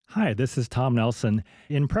Hi, this is Tom Nelson.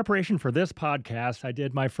 In preparation for this podcast, I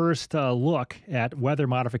did my first look at weather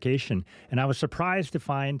modification, and I was surprised to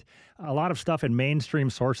find a lot of stuff in mainstream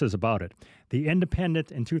sources about it. The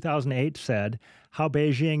Independent in 2008 said how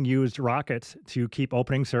Beijing used rockets to keep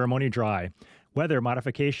opening ceremony dry. Weather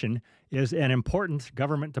modification is an important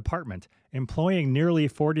government department, employing nearly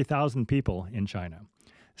 40,000 people in China.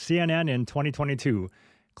 CNN in 2022,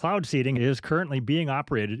 cloud seeding is currently being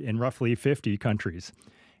operated in roughly 50 countries.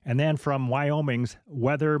 And then from Wyoming's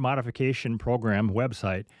Weather Modification Program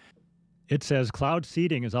website, it says cloud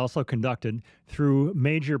seeding is also conducted through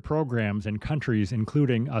major programs in countries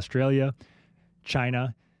including Australia,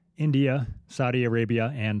 China, India, Saudi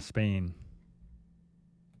Arabia, and Spain.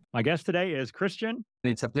 My guest today is Christian.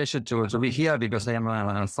 It's a pleasure to be here because I am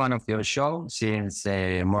a fan of your show since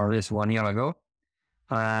more or less 1 year ago.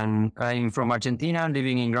 And I'm from Argentina,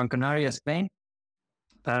 living in Gran Canaria, Spain.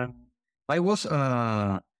 I was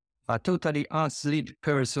a totally asleep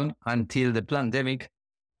person until the pandemic.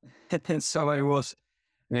 So I was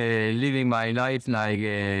living my life like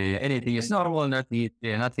anything is normal,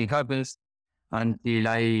 nothing happens until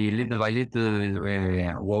I little by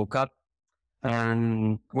little woke up.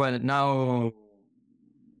 And well, now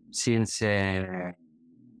since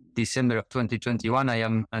December of 2021, I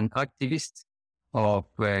am an activist of,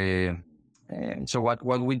 so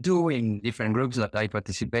what we do in different groups that I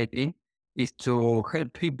participate in is to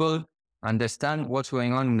help people understand what's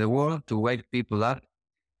going on in the world, to wake people up.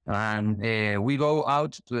 And we go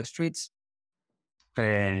out to the streets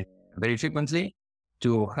very frequently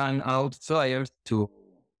to hand out flyers to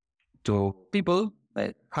people,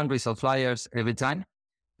 hundreds of flyers every time.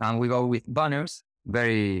 And we go with banners,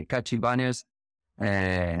 very catchy banners.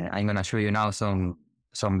 I'm going to show you now some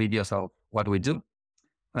videos of what we do.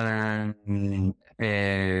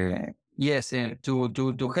 Yes,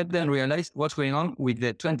 to help them realize what's going on with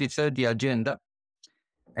the 2030 agenda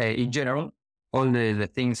in general, all the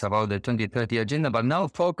things about the 2030 agenda, but now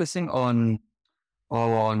focusing on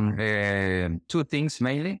two things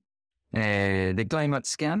mainly: the climate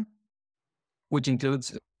scam, which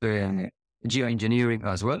includes geoengineering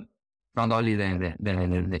as well. Not only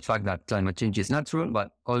the fact that climate change is natural,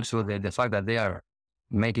 but also the fact that they are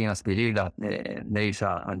making us believe that there is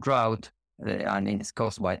a drought and it's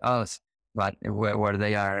caused by us, but where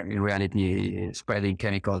they are in reality spreading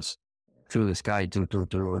chemicals through the sky to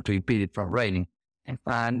impede it from raining.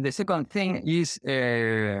 And the second thing is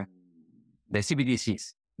the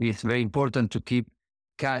CBDCs. It's very important to keep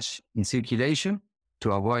cash in circulation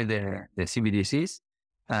to avoid the CBDCs,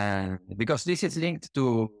 because this is linked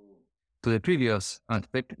to the previous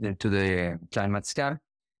aspect, to the climate scam.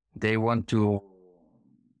 They want to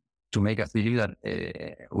make us believe that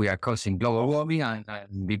we are causing global warming, and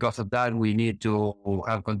because of that, we need to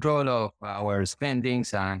have control of our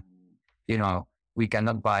spendings. And, we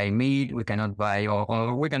cannot buy meat, we cannot buy,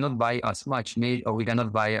 or we cannot buy as much meat, or we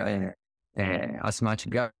cannot buy as much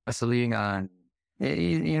gasoline. And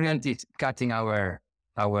in reality, it's cutting our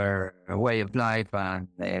way of life, and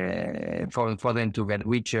for them to get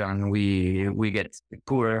richer, and we get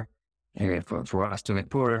poorer, for us to get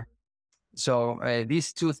poorer. So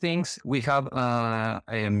these two things, we have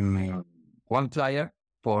one flyer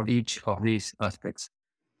for each of these aspects.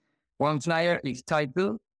 One flyer is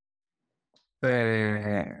titled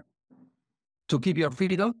 "To Keep Your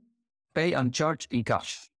Freedom, Pay and Charge in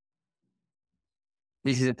Cash."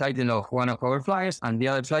 This is the title of one of our flyers, and the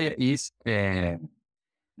other flyer is "The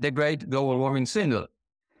Great Global Warming Swindle,"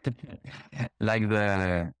 like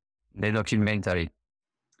the documentary.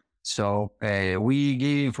 So we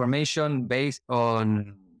give information based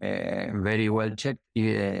on very well checked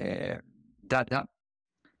data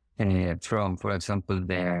from, for example,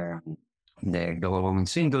 the global warming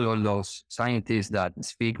swindle, all those scientists that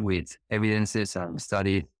speak with evidences and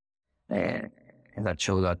studies that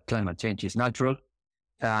show that climate change is natural.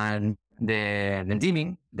 And the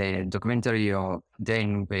Dimming, the documentary of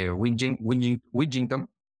Dane Widgington,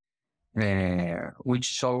 which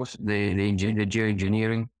shows the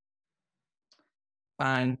geoengineering.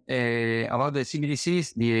 And about the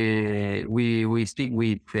CBDCs, we speak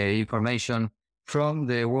with information from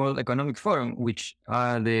the World Economic Forum, which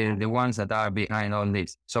are the ones that are behind all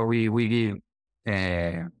this. So we give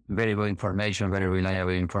very good information, very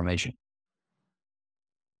reliable information.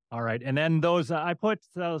 All right. And then I put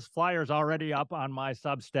those flyers already up on my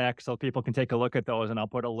Substack so people can take a look at those, and I'll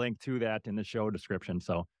put a link to that in the show description.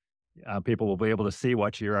 So people will be able to see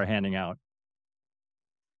what you are handing out.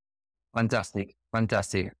 Fantastic.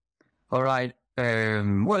 All right.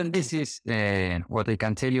 Well, this is what I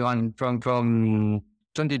can tell you. And from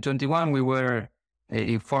 2021, we were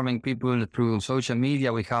informing people through social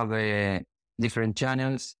media. We have different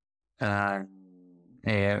channels. On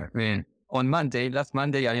last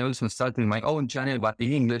Monday, I also started my own channel, but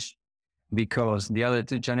in English, because the other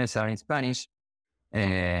two channels are in Spanish.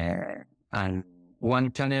 And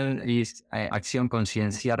one channel is Acción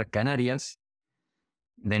Concienciar Canarias.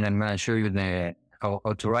 Then I'm going to show you how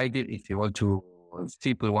to write it if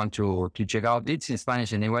people want to check out. It's in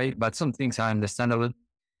Spanish anyway, but some things are understandable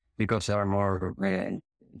because they are more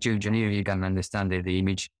geoengineering. You can understand the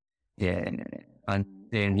image. And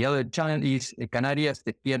then the other channel is Canarias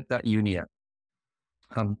Despierta y Unida.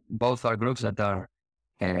 Both are groups that are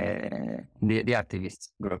the activist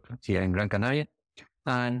group here in Gran Canaria.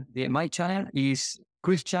 And my channel is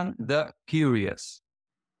Christian the Curious.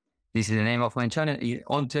 This is the name of my channel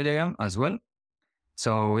on Telegram as well.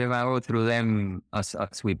 So we're going to go through them as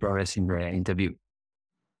we progress in the interview.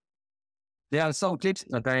 There are some clips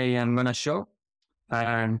that I am going to show.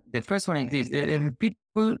 And the first one is this.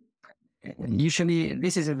 People, usually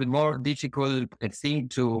this is a bit more difficult thing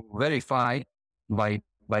to verify by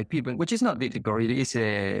people, which is not difficult. It is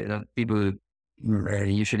that people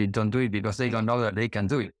usually don't do it because they don't know that they can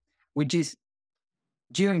do it, which is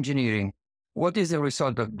geoengineering. What is the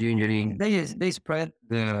result of geoengineering? They spread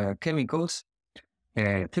the chemicals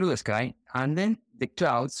through the sky, and then the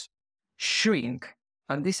clouds shrink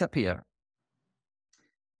and disappear.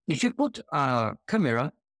 If you put a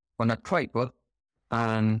camera on a tripod,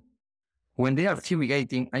 and when they are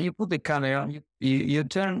fumigating, and you put the camera, you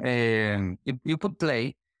turn, you put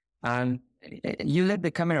play, and you let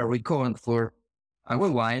the camera record for a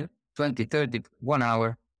good while, 20, 30, 1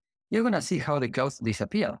 hour, you're going to see how the clouds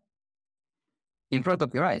disappear in front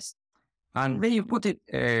of your eyes. And then you put it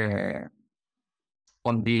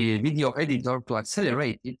on the video editor to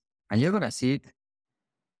accelerate it, and you're going to see it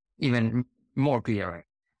even more clearly.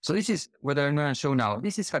 So this is what I'm going to show now.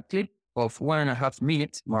 This is a clip of 1.5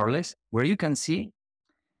 minutes, more or less, where you can see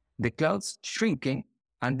the clouds shrinking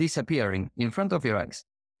and disappearing in front of your eyes.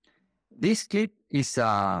 This clip is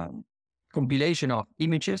a compilation of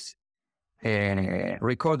images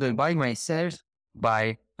recorded by myself,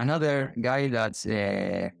 by another guy that's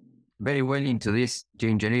very well into this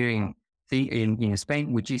geoengineering thing in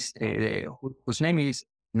Spain, which is whose name is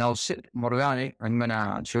Nauset Morgane. I'm going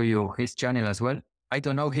to show you his channel as well. I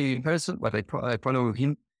don't know him in person, but I follow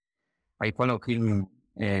him. I follow him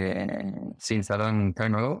since a long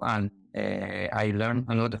time ago, and I learned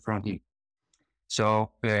a lot from him.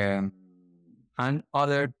 So, and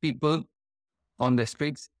other people on the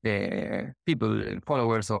streets, people,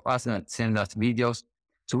 followers of us that send us videos.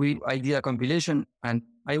 So I did a compilation, and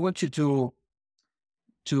I want you to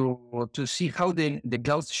see how the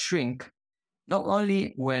clouds shrink, not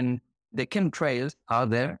only when the chemtrails are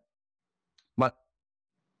there, but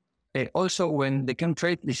also when the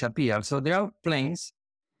chemtrails disappear. So there are planes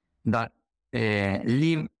that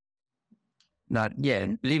leave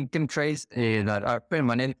chemtrails that are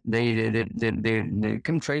permanent. The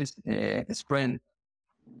chemtrails spread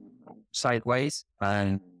sideways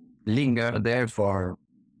and linger there for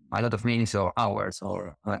a lot of minutes or hours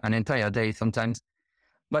or an entire day sometimes.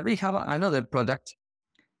 But we have another product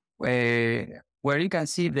where you can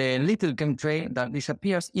see the little chemtrail that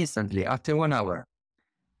disappears instantly after 1 hour.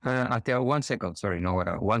 After 1 second,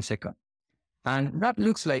 1 second. And that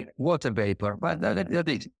looks like water vapor, but that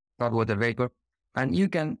is not water vapor. And you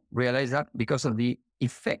can realize that because of the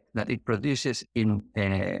effect that it produces on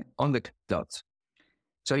the clouds.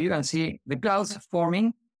 So you can see the clouds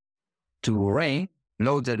forming to rain,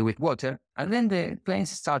 loaded with water, and then the planes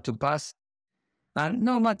start to pass. And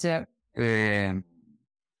no matter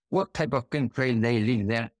what type of chemtrail they leave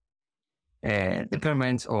there, the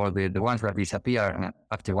permanents or the ones that disappear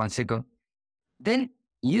after 1 second, then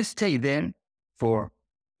you stay there for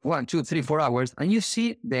 1, 2, 3, 4 hours, and you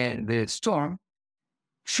see the storm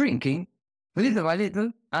shrinking little by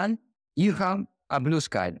little, and you have a blue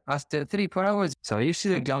sky after 3, 4 hours. So you see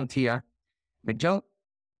the cloud here. The cloud,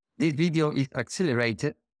 this video is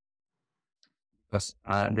accelerated because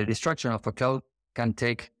the destruction of a cloud can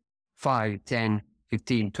take 5, 10,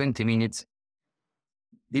 15, 20 minutes,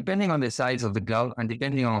 depending on the size of the cloud and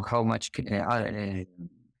depending on how much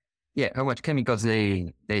chemicals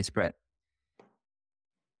they spread.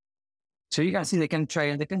 So you can see the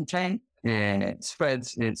chemtrail. The chemtrail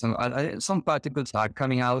spreads. Some particles are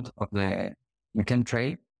coming out of the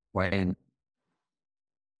chemtrail. When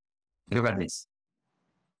look at this.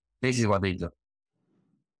 This is what they do.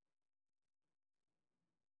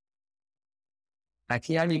 Like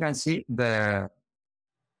here you can see the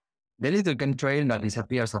little chemtrail that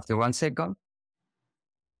disappears after 1 second.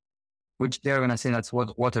 which they're going to say that's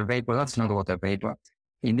water vapor. That's not water vapor.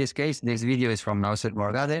 In this case, this video is from Nauset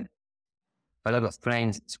Morgade. A lot of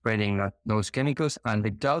planes spreading those chemicals, and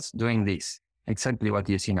the clouds doing this, exactly what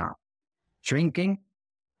you see now, shrinking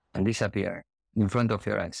and disappear in front of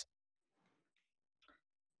your eyes.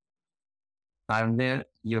 And there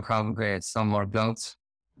you have some more clouds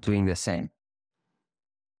doing the same.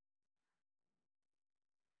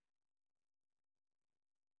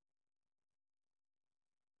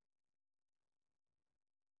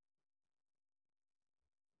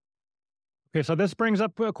 Okay, so this brings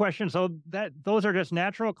up a question. So those are just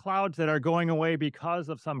natural clouds that are going away because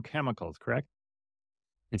of some chemicals, correct?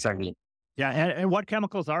 Exactly. Yeah, and what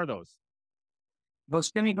chemicals are those?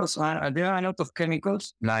 Those chemicals there are a lot of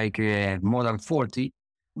chemicals, like more than 40.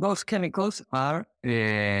 Those chemicals are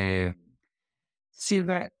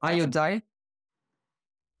silver iodide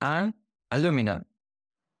and aluminum.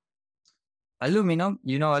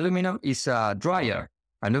 Aluminum is a dryer.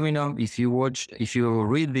 Aluminum, if you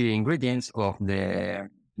read the ingredients of the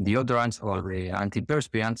deodorants or the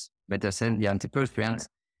antiperspirants, better said, the antiperspirants,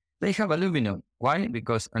 they have aluminum. Why?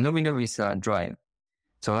 Because aluminum is a dryer.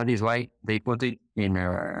 So that is why they put it in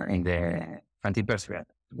the antiperspirant,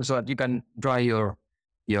 so that you can dry your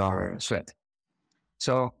sweat.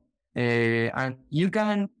 So and you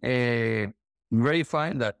can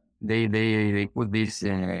verify that they put these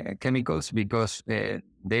chemicals because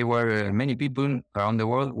they were many people around the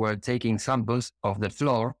world were taking samples of the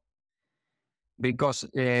floor because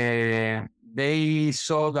they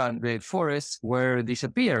saw that the forests were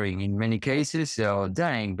disappearing in many cases, or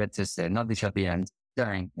dying, but not disappearing,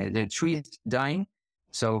 dying. The trees dying.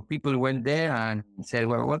 So people went there and said,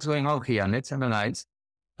 well, what's going on here? Let's analyze.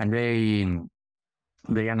 And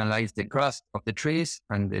they analyzed the crust of the trees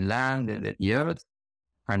and the land, the earth.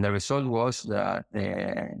 And the result was that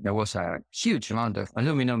there was a huge amount of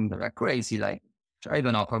aluminum, crazy, like, I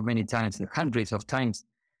don't know how many times, hundreds of times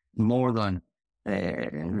more than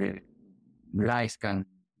life can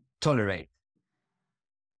tolerate.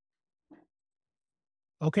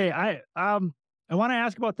 Okay, I want to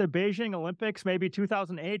ask about the Beijing Olympics, maybe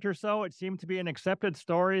 2008 or so. It seemed to be an accepted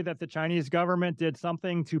story that the Chinese government did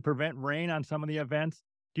something to prevent rain on some of the events.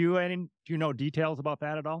 Do you know details about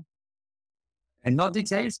that at all? And not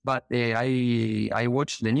details, but I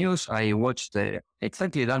watched the news. I watched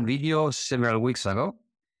exactly that video several weeks ago.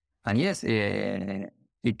 And yes, it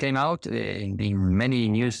came out in many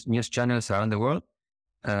news channels around the world.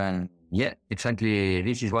 And yeah, exactly.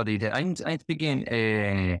 This is what it. I'm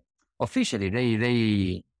speaking officially.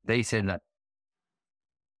 They said that.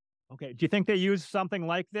 Okay. Do you think they used something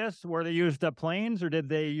like this, where they used planes, or did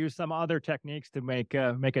they use some other techniques to make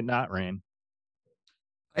it not rain?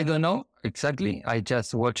 I don't know exactly. I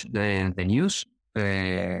just watched the news.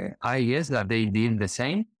 I guess that they did the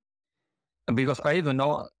same, because I don't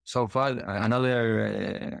know so far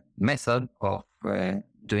another method of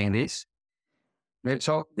doing this.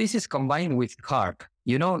 So this is combined with HARP.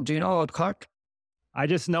 Do you know about HARP? I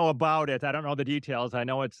just know about it. I don't know the details. I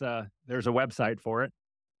know it's there's a website for it.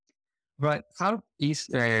 Right. HARP is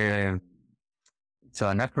it's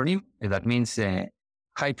an acronym that means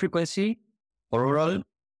high frequency auroral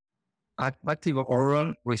active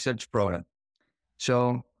auroral research program.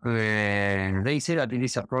 So they say that it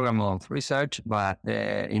is a program of research, but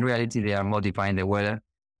in reality they are modifying the weather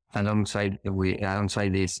alongside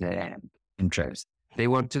this interest. They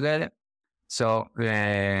work together. So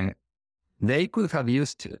they could have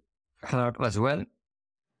used HARP as well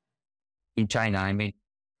in China, I mean.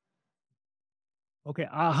 Okay.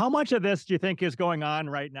 How much of this do you think is going on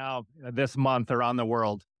right now, this month, around the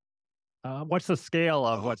world? What's the scale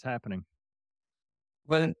of what's happening?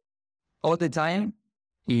 Well, all the time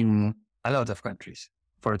in a lot of countries.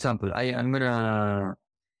 For example, I'm going to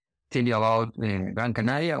tell you about Gran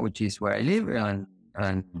Canaria, which is where I live,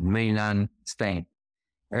 and mainland Spain.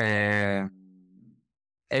 Every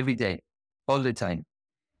day, all the time.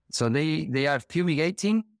 So they are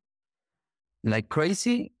fumigating like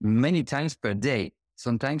crazy many times per day.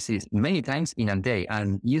 Sometimes it's many times in a day.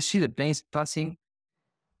 And you see the planes passing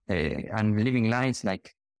and leaving lines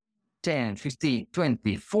like 10, 15,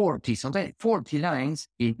 20, 40, sometimes 40 lines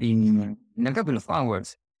in a couple of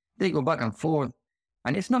hours. They go back and forth.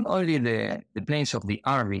 And it's not only the planes of the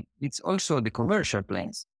army, it's also the commercial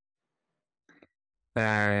planes.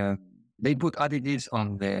 They put additives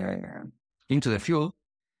into the fuel.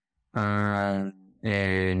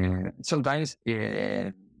 Sometimes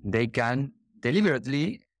they can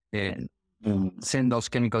deliberately send those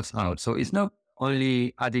chemicals out. So it's not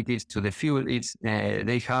only additives to the fuel, it's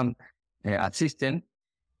they have a system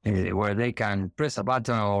where they can press a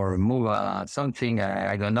button or move something,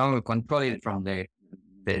 I don't know, control it from the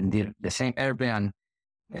same airplane.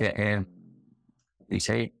 They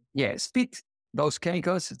say, spit those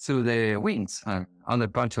chemicals through the wings and other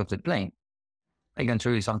parts of the plane. I can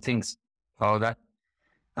show you some things about that.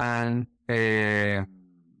 And for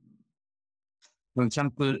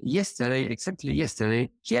example, exactly yesterday,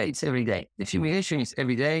 here it's every day. The fumigation is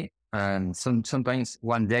every day, and sometimes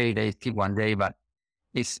one day, they skip one day, but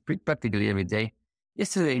it's practically every day.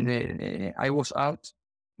 Yesterday, I was out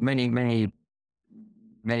many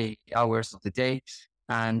hours of the day,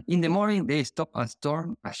 and in the morning, they stopped a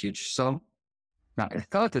storm, a huge storm. Now, it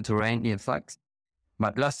started to rain, in fact,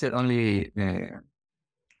 but lasted only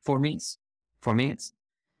 4 minutes. 4 minutes.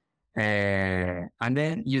 And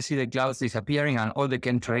then you see the clouds disappearing and all the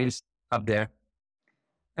chemtrails up there.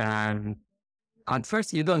 And at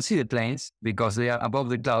first you don't see the planes because they are above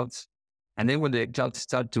the clouds. And then when the clouds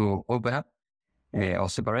start to open up or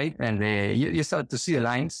separate, and you start to see the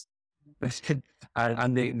lines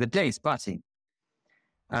and the planes passing.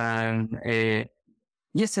 And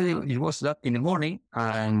yesterday it was that in the morning,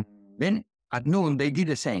 and then at noon they did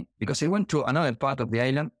the same because they went to another part of the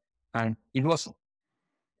island, and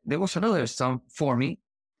there was another storm forming,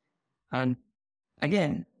 and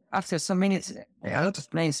again, after some minutes, a lot of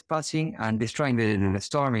planes passing and destroying the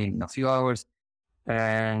storm in a few hours.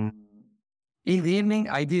 And in the evening,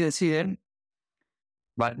 I didn't see them,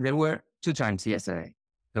 but there were 2 times yesterday.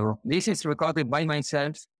 So this is recorded by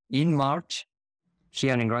myself in March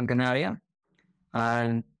here in Gran Canaria,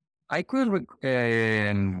 and I could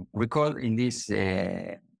record in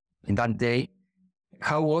that day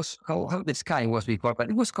how the sky was before, but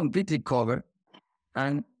it was completely covered.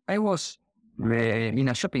 And I was in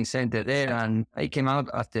a shopping center there, and I came out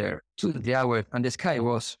after 2 hours, and the sky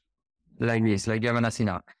was like this, like you're gonna see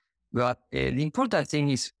now. But the important thing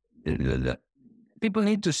is people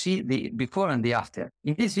need to see the before and the after.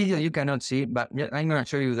 In this video, you cannot see, but I'm gonna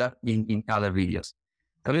show you that in other videos.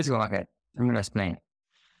 So let's go ahead. I'm gonna explain.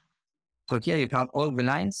 So here you have all the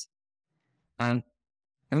lines, and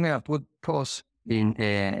I'm gonna put pause in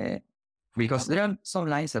because there are some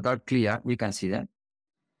lines that are clear, you can see them,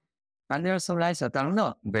 and there are some lines that are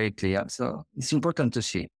not very clear, so it's important to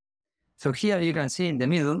see. So here you can see in the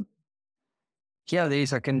middle, here there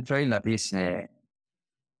is a chemtrail that is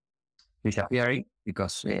disappearing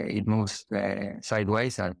because it moves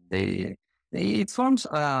sideways, and it forms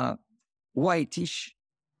a whitish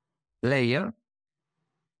layer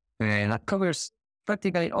that covers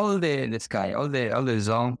practically all the sky, all the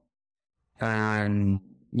zone. And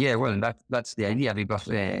that's the idea, because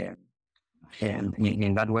in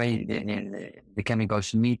that way the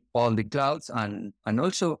chemicals meet all the clouds, and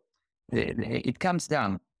also it comes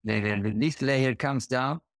down. This layer comes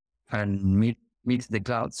down and meets the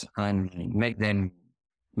clouds and make them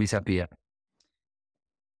disappear.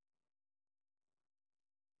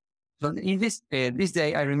 So in this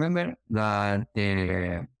day, I remember that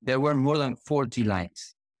there were more than 40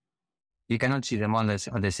 lines. You cannot see them all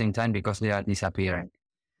at the same time because they are disappearing.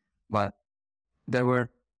 But there were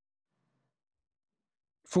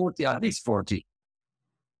at least 40.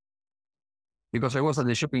 Because I was at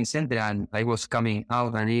the shopping center and I was coming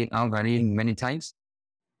out and in many times.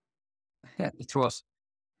 It was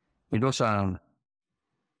a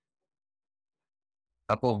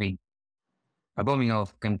bombing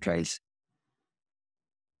of chemtrails.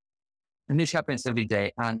 And this happens every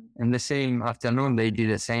day. And in the same afternoon, they did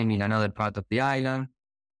the same in another part of the island.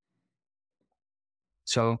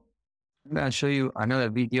 So I'm going to show you another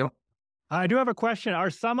video. I do have a question. Are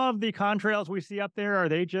some of the contrails we see up there, are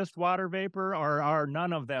they just water vapor, or are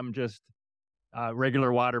none of them just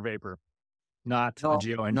regular water vapor? Not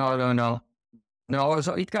geoengineering? No,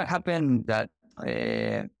 so it can happen that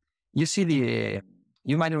you see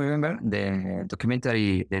you might remember the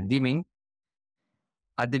documentary, The Dimming.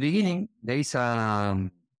 At the beginning, there is a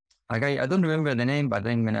guy, I don't remember the name, but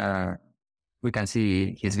we can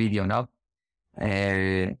see his video now.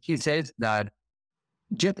 He says that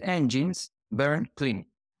jet engines burn clean.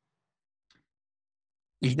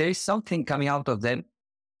 If there is something coming out of them,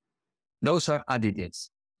 those are additives.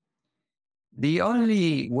 The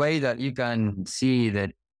only way that you can see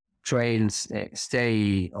that trails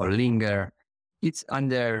stay or linger, it's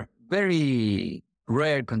under very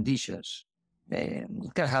rare conditions. It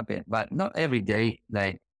can happen, but not every day,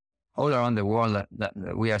 like all around the world that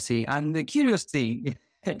we are seeing. And the curious thing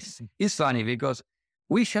is funny because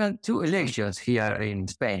we had 2 elections here in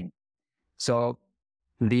Spain. So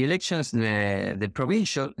the elections, the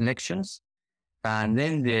provincial elections, and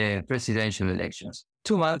then the presidential elections.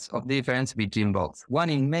 2 months of difference between both, one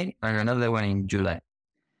in May and another one in July.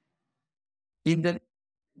 In the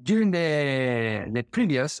during the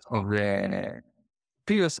previous prior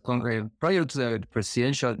to the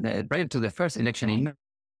presidential prior to the first election in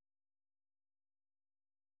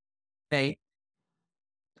May,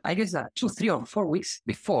 I guess that 2, 3, or 4 weeks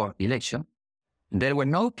before the election, there were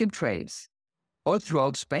no chemtrails all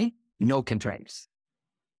throughout Spain. No chemtrails.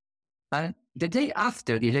 And the day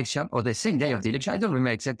after the election, or the same day of the election, I don't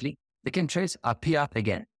remember exactly, the chemtrails appeared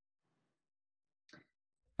again.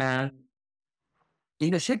 And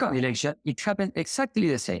in the second election, it happened exactly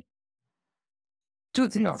the same. 2,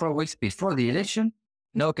 3, or 4 weeks before the election,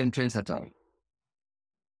 no chemtrails at all.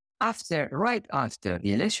 Right after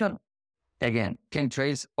the election, again,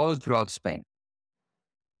 chemtrails all throughout Spain.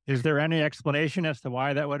 Is there any explanation as to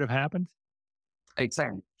why that would have happened?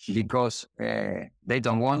 Exactly, because they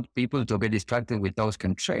don't want people to get distracted with those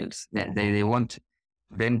chemtrails. They want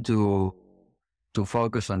them to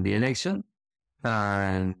focus on the election,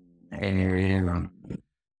 and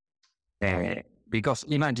because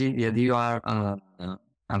imagine that you are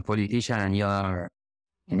a politician and you are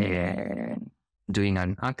doing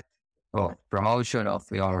an act of promotion of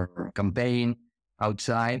your campaign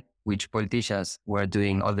outside, which politicians were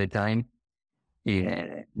doing all the time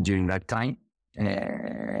during that time.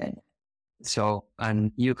 So,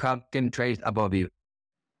 and you have chemtrails above you.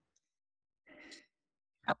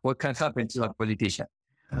 What can happen to a politician?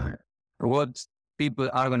 What people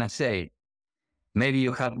are going to say? Maybe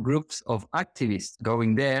you have groups of activists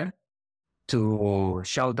going there to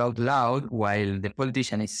shout out loud while the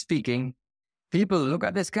politician is speaking. People, look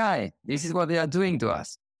at the sky. This is what they are doing to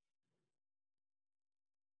us.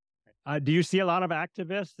 Do you see a lot of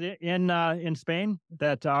activists in Spain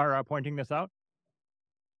that are pointing this out?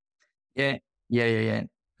 Yeah.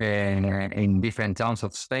 In different towns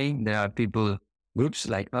of Spain, there are groups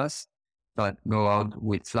like us, that go out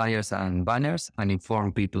with flyers and banners and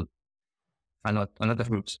inform people. A lot of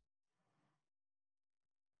groups.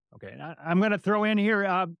 Okay, I'm going to throw in here.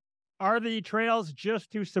 Are the trails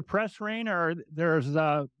just to suppress rain, or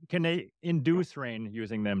can they induce rain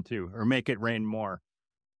using them too, or make it rain more?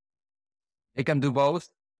 They can do both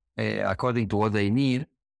according to what they need.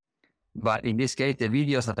 But in this case, the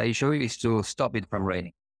videos that I show you is to stop it from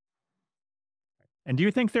raining. And do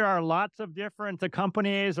you think there are lots of different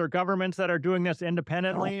companies or governments that are doing this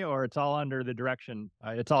independently, or it's all under the direction,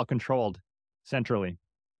 it's all controlled centrally?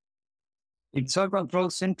 It's all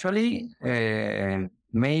controlled centrally,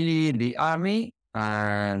 mainly the army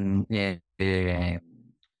and,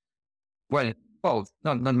 well, both,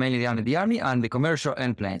 not mainly the army and the commercial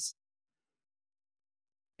airplanes.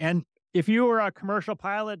 And if you were a commercial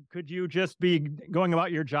pilot, could you just be going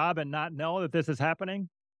about your job and not know that this is happening?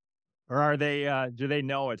 Or do they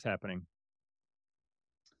know it's happening?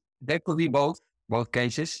 There could be both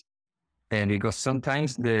cases. And because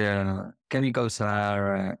sometimes the chemicals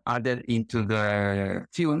are added into the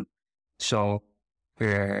fuel. So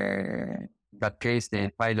in that case,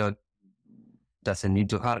 the pilot doesn't need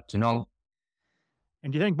to know.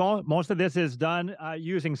 And do you think most of this is done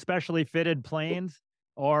using specially fitted planes?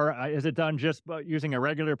 Or is it done just using a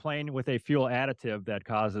regular plane with a fuel additive that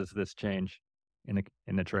causes this change in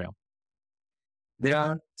the trail? They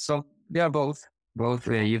are both.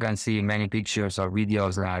 You can see many pictures or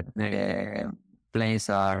videos that planes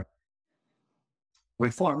are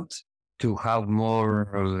reformed to have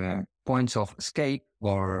more points of escape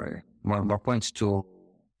or more points to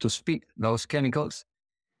speed those chemicals.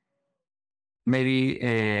 Maybe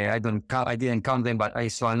I didn't count them, but I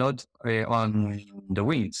saw a lot on the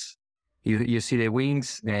wings. You see the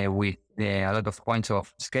wings with a lot of points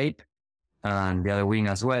of escape, and the other wing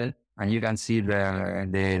as well. And you can see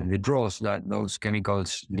the draws that those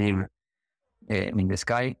chemicals leave in the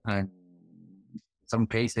sky. And in some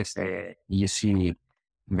cases, you see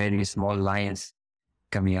very small lines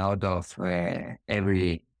coming out of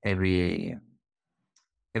every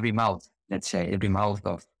mouth. Let's say every mouth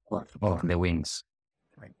of the wings.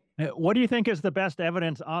 What do you think is the best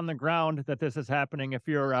evidence on the ground that this is happening? If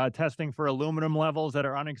you're testing for aluminum levels that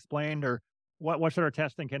are unexplained, or what sort of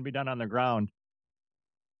testing can be done on the ground?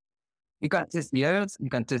 You can test the earth, you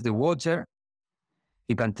can test the water,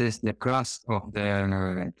 you can test the crust of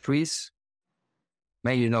the trees,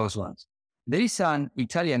 maybe those ones. There is an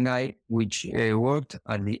Italian guy which worked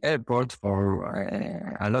at the airport for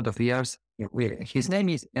a lot of years. His name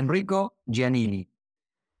is Enrico Giannini.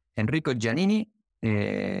 And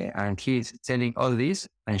he's telling all this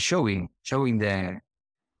and showing the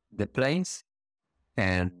planes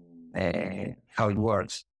and how it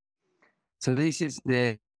works. So this is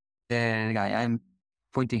the guy I'm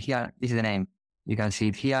pointing here. This is the name. You can see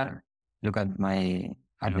it here. Look at the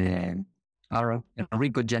arrow,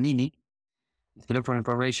 Enrico Giannini. If you look for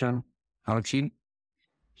information about him,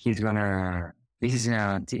 he's gonna. This is in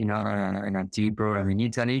a TV program in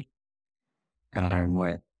Italy, and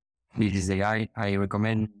well, this is the guy I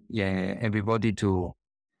recommend everybody to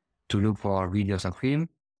look for videos of him.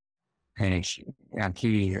 And you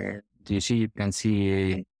can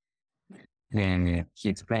see he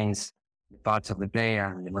explains parts of the play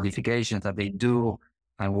and the modifications that they do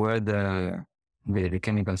and where the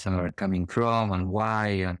chemicals are coming from and why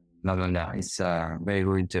and blah, blah, blah. It's a very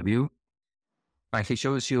good interview. And he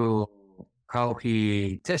shows you how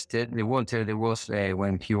he tested the water. There was,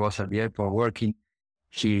 when he was at the airport working,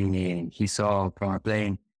 he saw from a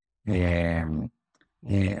plane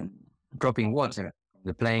dropping water from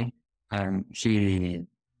the plane, and he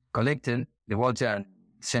collected the water and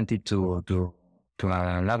sent it to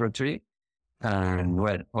a laboratory. And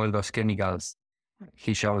well, all those chemicals,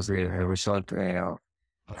 he shows the result of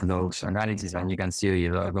those analyses, and you can see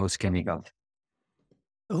those chemicals.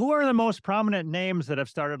 Who are the most prominent names that have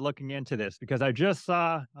started looking into this? Because I just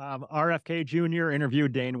saw RFK Jr.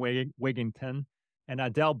 interviewed Dane Wigington,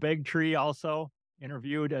 and Del Bigtree also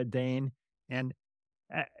interviewed Dane. And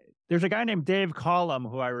there's a guy named Dave Collum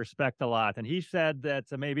who I respect a lot, and he said that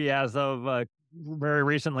maybe as of very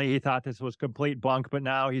recently he thought this was complete bunk, but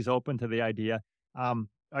now he's open to the idea.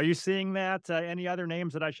 Are you seeing that? Any other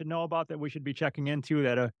names that I should know about that we should be checking into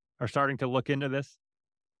that are starting to look into this?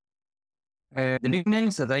 The big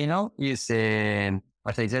names that I know is, as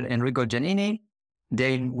I said, Enrico Giannini,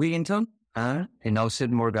 Dane Wigington, and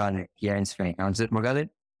Nauset Morgade here in Spain. Nauset Morgade.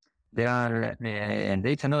 There are, and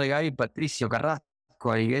there's another guy, Patricio Carrasco,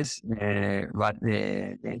 I guess, but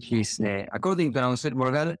he's, according to Nauset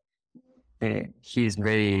Morgade, he's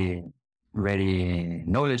very, very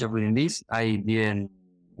knowledgeable in this. I didn't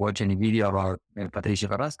watch any video about Patricio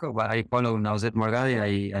Carrasco, but I follow Nauset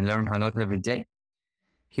Morgade. I learn a lot every day.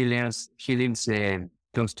 He lives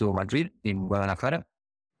close to Madrid in Guadalajara.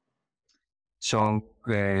 So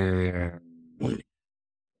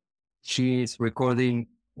she's recording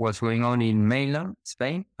what's going on in mainland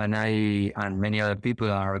Spain, and I and many other people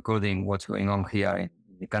are recording what's going on here in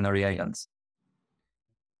the Canary Islands.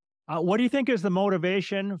 What do you think is the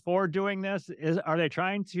motivation for doing this? Are they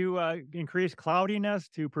trying to increase cloudiness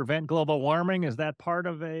to prevent global warming? Is that part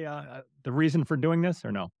of the reason for doing this,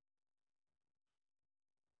 or no?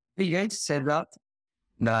 Bill Gates said that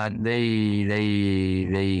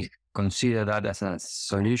they consider that as a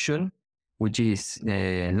solution, which is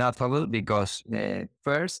laughable because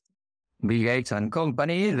first, Bill Gates and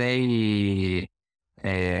company, they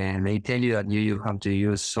tell you that you have to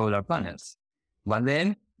use solar panels, but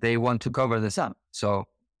then they want to cover the sun. So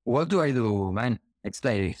what do I do, man?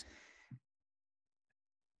 Explain it.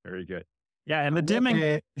 Very good. Yeah, and the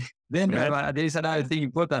dimming. Then there is another thing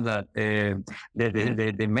important that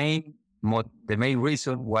the main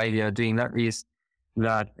reason why they are doing that is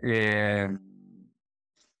that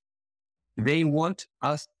they want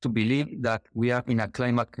us to believe that we are in a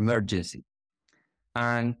climate emergency,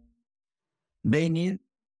 and they need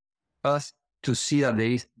us to see that there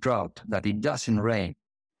is drought, that it doesn't rain,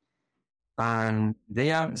 and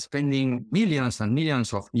they are spending millions and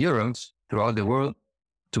millions of euros throughout the world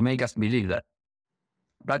to make us believe that.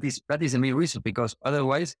 That is the main reason, because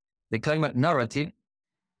otherwise the climate narrative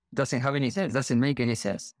doesn't have any sense, doesn't make any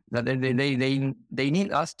sense. That they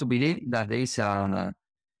need us to believe that there is a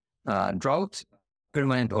drought,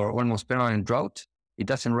 permanent or almost permanent drought. It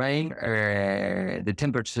doesn't rain, the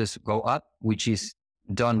temperatures go up, which is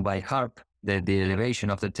done by HARP, the elevation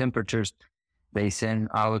of the temperatures. They send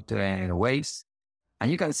out waves, and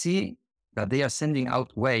you can see that they are sending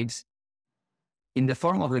out waves in the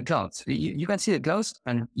form of the clouds. You can see the clouds,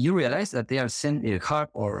 and you realize that they are sending HARP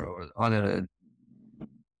or other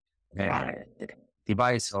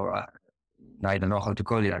device, or I don't know how to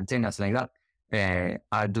call it, antennas like that,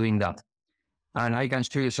 are doing that. And I can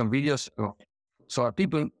show you some videos so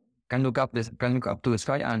people can look up to the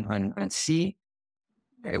sky and see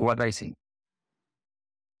what I see.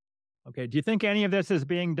 Okay. Do you think any of this is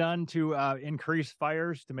being done to increase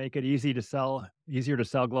fires, to make it easier to sell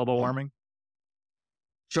global warming?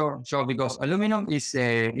 Sure, because aluminum is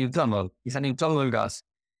inflammable. It's an inflammable gas,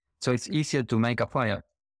 so it's easier to make a fire.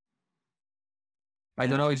 I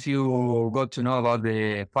don't know if you got to know about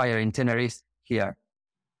the fire in Tenerife here.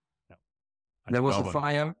 No. There was a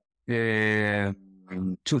fire 3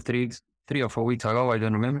 or 4 weeks ago, I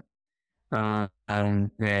don't remember. And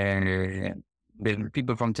the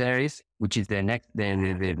people from Tenerife, which is the next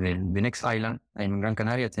island in Gran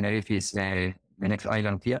Canaria, Tenerife is the next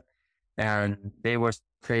island here. And they were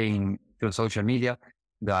saying through social media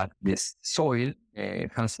that this soil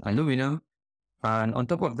has aluminum, and on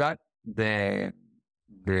top of that, the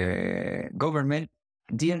government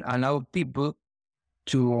didn't allow people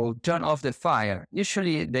to turn off the fire.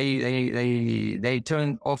 Usually they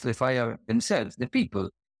turn off the fire themselves, the people,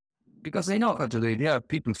 because they know how to do it. They are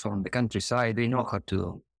people from the countryside. They know how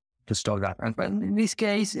to stop that. But in this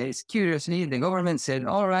case, it's curiously, the government said,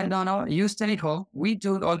 all right, no, you stay at home. We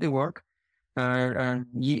do all the work. And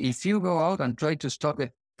if you go out and try to stop the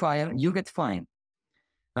fire, you get fined.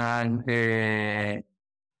 And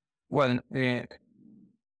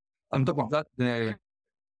on top of that,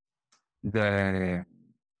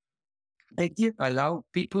 they did allow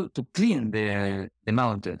people to clean the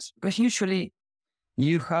mountains, because usually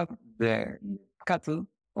you have the cattle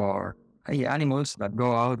or animals that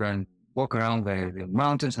go out and walk around the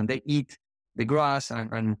mountains, and they eat the grass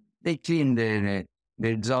and they clean the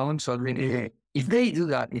zone. So if they do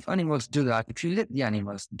that, if animals do that, if you let the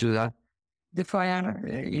animals do that, the fire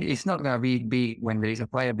is not going to be big when there is a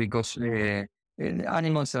fire, because the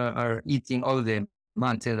animals are eating all the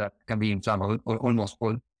material that can be inflammable, or almost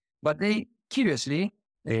all. But they, curiously,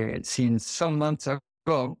 since some months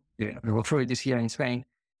ago, the authorities here in Spain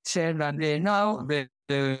said that now the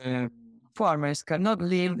farmers cannot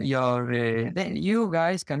leave you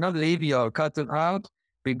guys cannot leave your cattle out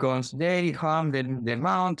because they harm the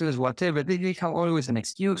mountains, whatever. They have always an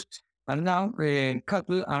excuse. And now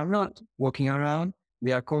cattle are not walking around.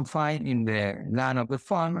 They are confined in the land of the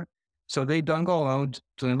farmer. So they don't go out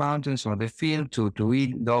to the mountains or the field to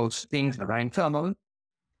eat those things that are inflammable.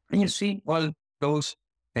 And you see all those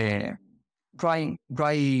dry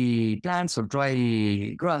plants or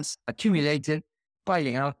dry grass accumulated,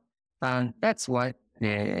 piling up. And that's why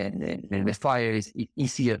the fire is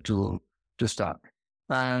easier to start.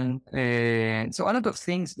 And so a lot of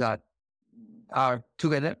things that are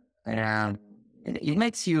together, and it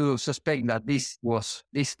makes you suspect that this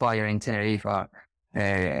fire in Tenerife or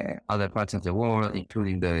other parts of the world,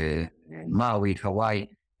 including the Maui, Hawaii,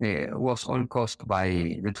 was all caused by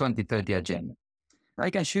the 2030 agenda. I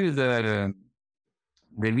can show you the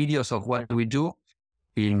videos of what we do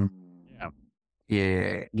in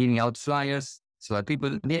giving out flyers so that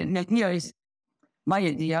people. Here is my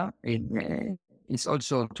idea. It's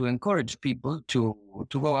also to encourage people to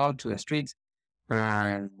go out to the streets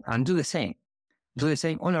and do the same. Do the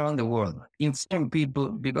same all around the world. Inform people,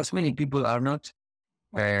 because many people are not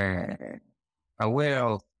aware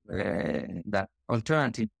of that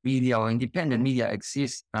alternative media or independent media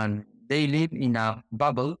exists, and they live in a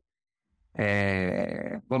bubble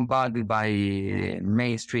bombarded by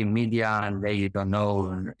mainstream media, and they don't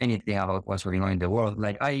know anything about what's going on in the world,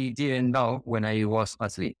 like I didn't know when I was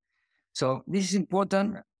asleep. So this is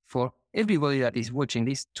important for everybody that is watching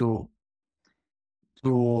this to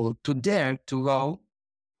dare to go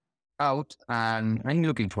out. And I'm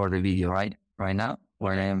looking for the video right now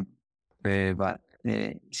where I am, but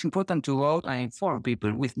it's important to go out and inform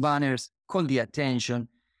people with banners, call the attention,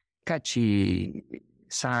 catchy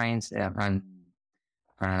signs, and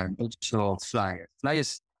also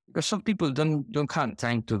flyers, because some people don't have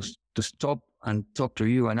time to stop and talk to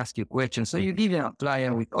you and ask you questions. So you give them a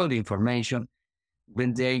flyer with all the information,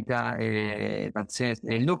 with data that says,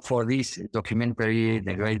 look for this documentary,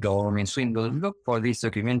 The Great Government Swindle, look for this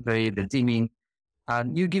documentary, The Teaming,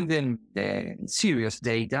 and you give them the serious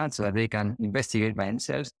data so that they can investigate by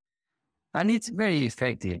themselves. And it's very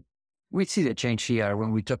effective. We see the change here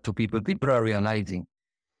when we talk to people. People are realizing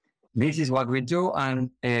this is what we do,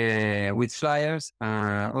 and with flyers,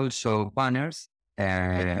 also banners.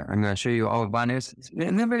 I'm going to show you our banners.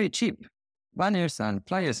 They're very cheap. Banners and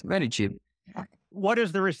flyers, very cheap. What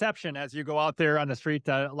is the reception as you go out there on the street?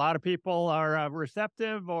 A lot of people are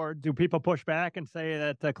receptive, or do people push back and say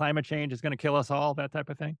that climate change is going to kill us all, that type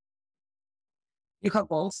of thing? You have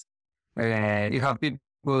both. You have people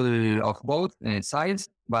of both sides,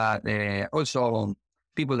 but also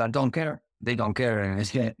people that don't care. They don't care.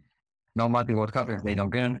 No matter what happens, they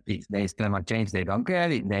don't care. If there is climate change, they don't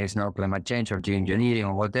care. If there is no climate change or geoengineering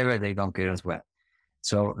or whatever, they don't care as well.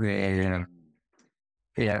 So,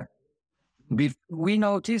 we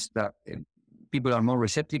noticed that people are more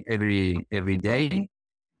receptive every day.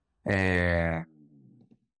 And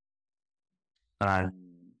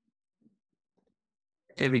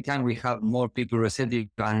every time we have more people receptive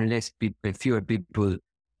and fewer people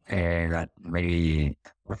that maybe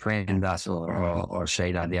offend us or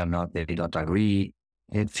say that they don't agree.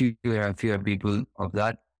 And fewer and fewer people of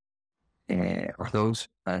that, of those.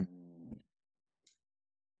 And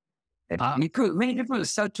many people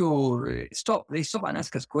start to stop. They stop and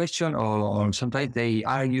ask us questions, or sometimes they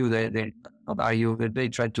argue. They not argue, but they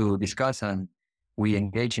try to discuss, and we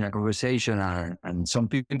engage in a conversation. And some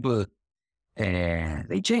people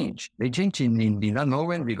they change. They change in that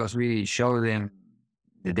moment because we show them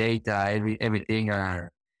the data, everything.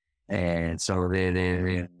 And so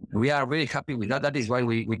we are very happy with that. That is why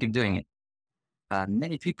we keep doing it.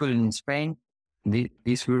 Many people in Spain,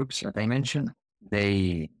 these groups that I mentioned,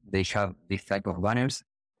 they have this type of banners.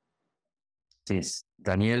 This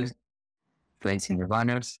Daniel placing the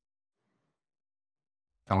banners.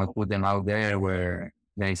 And we put them out there where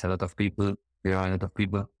there is a lot of people. There are a lot of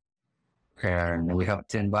people. And we have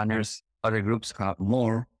 10 banners. Other groups have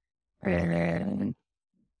more, 20,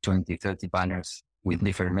 30 banners with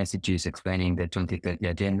different messages explaining the 2030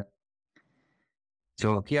 agenda.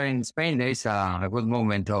 So here in Spain, there is a good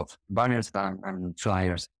movement of banners and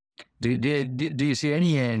flyers. Do you see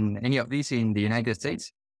any of these in the United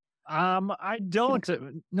States? I don't.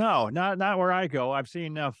 No, not where I go. I've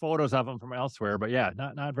seen photos of them from elsewhere, but yeah,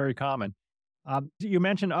 not very common. You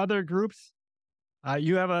mentioned other groups.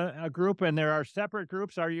 You have a group, and there are separate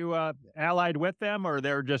groups. Are you allied with them, or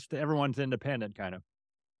they're just everyone's independent, kind of?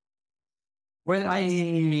 Well,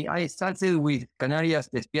 I started with Canarias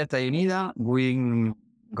Despierta y Unida,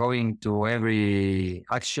 going to every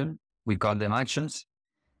action. We call them actions.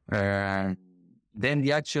 Then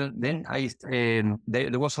the action. Then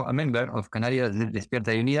there was a member of Canarias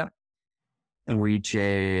Despierta y Unida, in which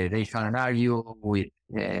they had an argue with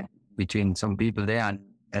between some people there,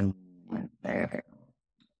 and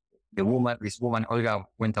this woman Olga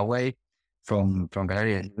went away from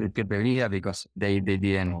Canarias Despierta y Unida because they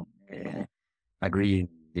didn't agree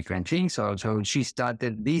different things. So she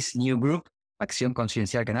started this new group, Acción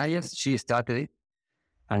Conciencial Canarias. She started it,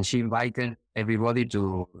 and she invited everybody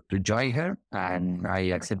to join her, and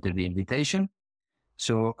I accepted the invitation.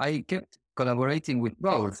 So I kept collaborating with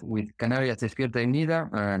both, with Canarias Despierta y Unida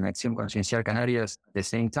and Acción Conciencial Canarias at the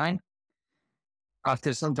same time.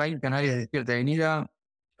 After some time, Canarias Despierta y Unida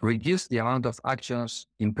reduced the amount of actions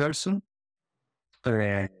in person,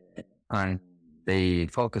 and they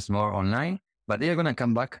focus more online. But they are going to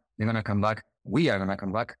come back. They're going to come back. We are going to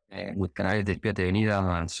come back with Canarias Despierta y Unida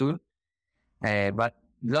and Sur. But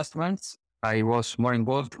last month, I was more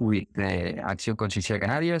involved with Acción Conciencial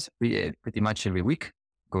Canarias pretty much every week,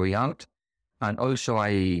 going out. And also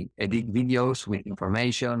I edit videos with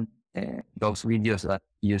information, those videos that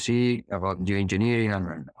you see about geoengineering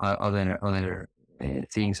and other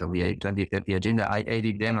things of the 2030 agenda. I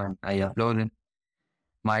edit them and I upload them.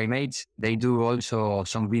 My mates, they do also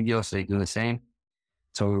some videos, they do the same.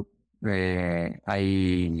 So I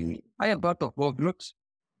am part of both groups.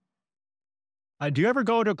 Do you ever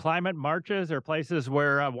go to climate marches or places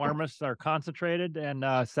where warmists are concentrated and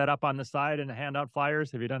set up on the side and hand out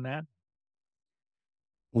flyers? Have you done that?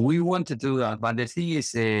 We want to do that, but the thing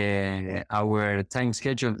is, our time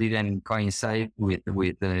schedule didn't coincide with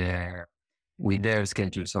their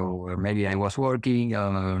schedule. So maybe I was working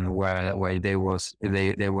while they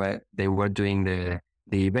were doing the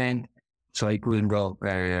event, so I couldn't go.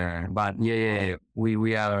 But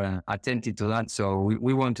we are attentive to that, so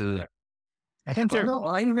we want to do that. I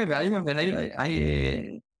remember.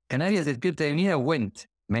 Canarias Despierta y Unida went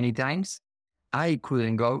many times. I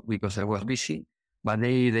couldn't go because I was busy, but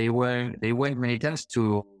they went many times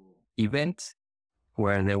to events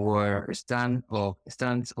where there were stands of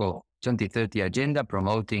 2030 agenda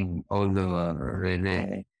promoting all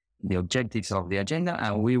the objectives of the agenda,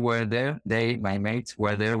 and we were there. My mates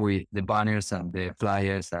were there with the banners and the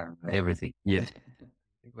flyers and everything. Yeah,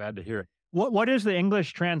 glad to hear it. What is the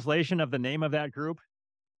English translation of the name of that group?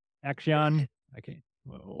 Acción. Okay,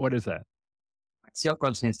 what is that? Acción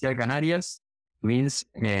Conciencial Canarias means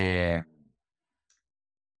Canarias,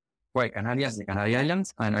 the Canary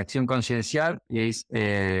Islands, and Acción Conciencial is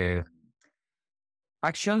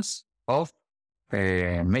actions of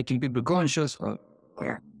making people conscious, or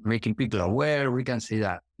making people aware. We can say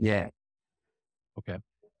that. Yeah. Okay.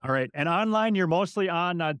 All right. And online, you're mostly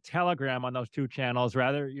on Telegram on those two channels.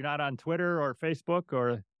 Rather, you're not on Twitter or Facebook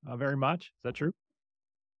or very much. Is that true?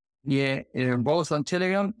 Yeah, both on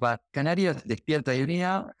Telegram, but Canarias Despierta y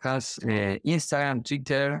Unida has Instagram,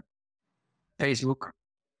 Twitter, Facebook.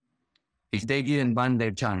 If they didn't ban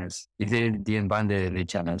their channels,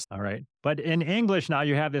 All right. But in English now,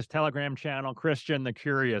 you have this Telegram channel, Christian the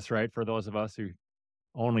Curious, right? For those of us who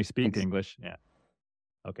only speak English. Yeah.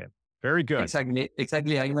 Okay. Very good. Exactly.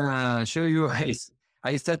 I'm going to show you.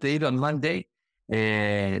 I started it on Monday.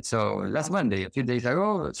 So last Monday, a few days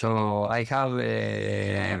ago. So I have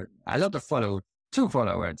a lot of followers, 2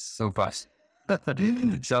 followers so fast.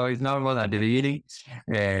 So it's normal at the beginning.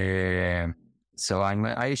 So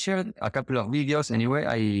I shared a couple of videos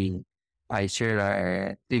anyway. I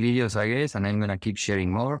shared 3 videos, I guess, and I'm going to keep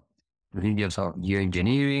sharing more. videos of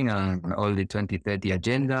geoengineering and all the 2030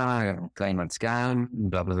 agenda, climate scam,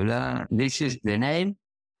 blah, blah, blah. This is the name,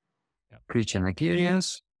 Christian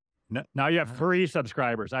Aquarius. Now you have 3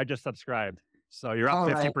 subscribers. I just subscribed. So you're up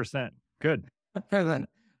 50%. Good.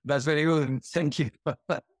 That's very good. Thank you.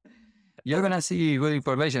 You're going to see good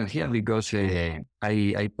information here because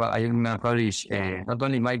I publish not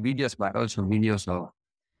only my videos, but also videos of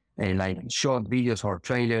like short videos or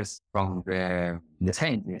trailers from the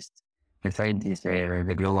scientists. The scientists,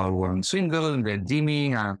 the global warming swindle, the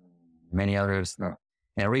dimming, and many others.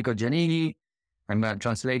 Enrico Giannini. I'm going to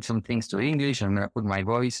translate some things to English. I'm going to put my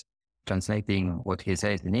voice translating what he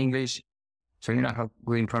says in English. So you're going to have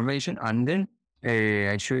good information. And then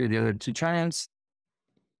I show you the other 2 channels.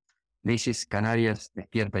 This is Canarias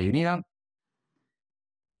Despierta y Unida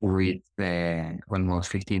with almost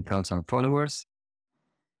 15,000 followers.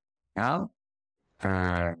 Now,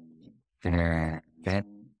 then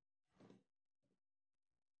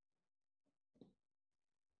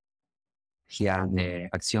here the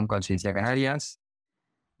Acción Conciencia Canarias,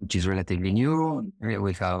 which is relatively new.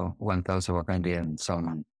 We have 1,100 and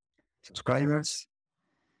some subscribers.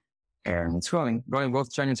 And it's growing.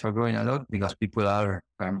 Both channels are growing a lot because people are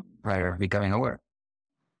becoming aware.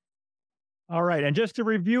 All right. And just to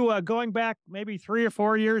review, going back maybe 3 or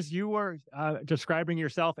 4 years, you were describing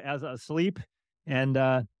yourself as asleep. And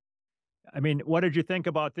I mean, what did you think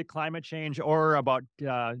about the climate change or about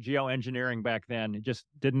geoengineering back then? You just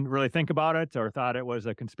didn't really think about it or thought it was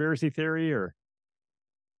a conspiracy theory or?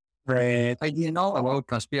 I didn't know about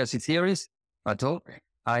conspiracy theories at all.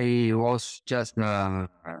 I was just a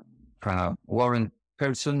worried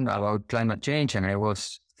person about climate change, and I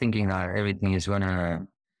was thinking that everything is going to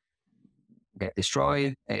get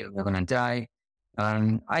destroyed, we're going to die.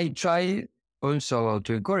 And I try also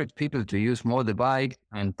to encourage people to use more the bike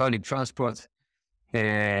and public transport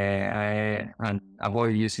and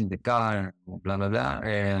avoid using the car, blah, blah, blah.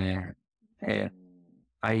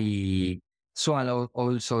 I swallow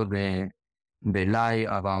also the lie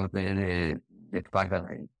about the fact that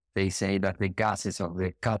they say that the gases of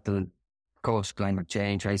the cattle cause climate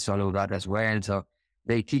change. I swallow that as well. So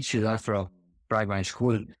they teach you that from primary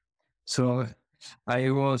school. So I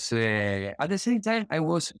was, at the same time, I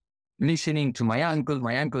was listening to my uncle.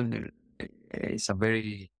 My uncle is a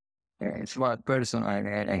very smart person,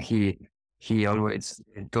 and he always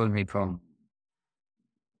told me from,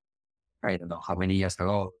 I don't know how many years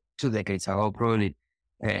ago, 2 decades ago probably,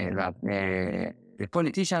 that the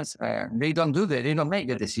politicians, they don't make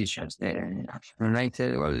the decisions. And I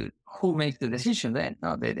said, well, who makes the decision then?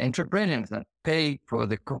 No, the entrepreneurs that pay for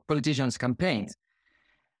the politicians' campaigns.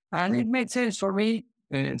 And it made sense for me.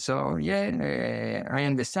 So, I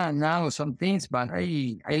understand now some things, but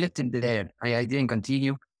I left it there. I didn't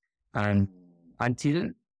continue. And until,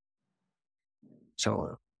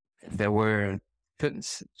 so there were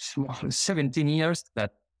 17 years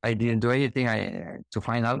that I didn't do anything to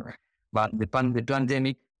find out. But the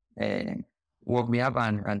pandemic woke me up,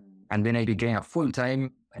 and then I became a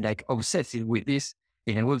full-time, like obsessed with this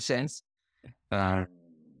in a good sense. I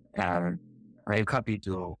am happy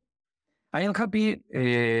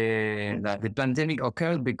that the pandemic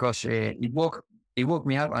occurred because it woke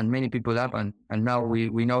me up and many people up, and now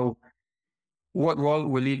we know what world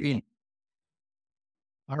we live in.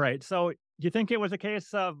 All right. So do you think it was a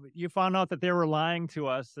case of you found out that they were lying to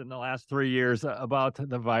us in the last 3 years about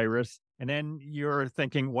the virus, and then you're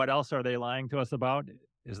thinking, what else are they lying to us about?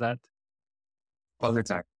 Is that? All the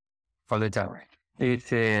time.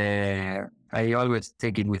 It's, I always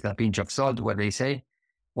take it with a pinch of salt, what they say,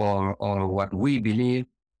 or what we believe.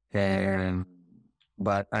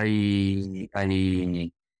 But I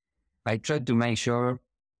try to make sure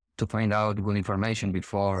to find out good information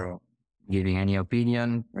before giving any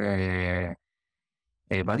opinion. But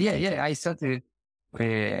I started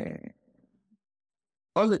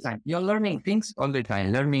all the time. You're learning things all the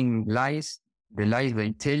time, learning lies, the lies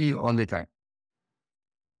they tell you all the time.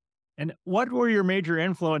 And what were your major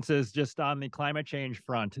influences just on the climate change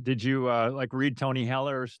front? Did you like read Tony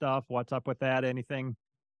Heller stuff? What's up with that? Anything?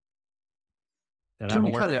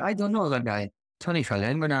 Tony Heller, I don't know that guy. Tony Heller,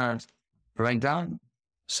 I'm going to write down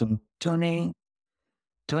some Tony,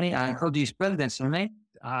 how do you spell that surname?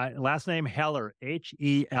 Last name Heller,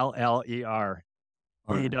 Heller.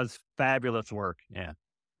 He does fabulous work. Yeah.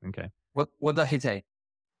 Okay. What does he say?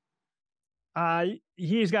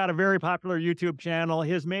 He's got a very popular YouTube channel.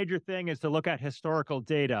 His major thing is to look at historical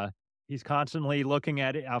data. He's constantly looking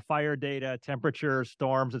at fire data, temperature,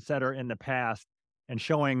 storms, et cetera, in the past, and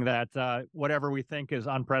showing that whatever we think is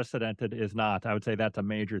unprecedented is not. I would say that's a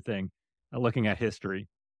major thing, looking at history.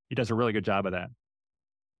 He does a really good job of that.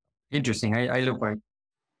 Interesting. I look for it.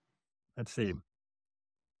 Let's see.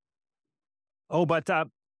 Oh, but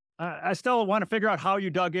I still want to figure out how you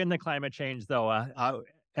dug into climate change, though.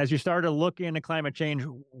 As you started to look into climate change,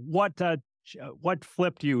 what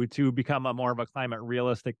flipped you to become a more of a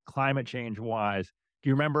realistic climate change wise? Do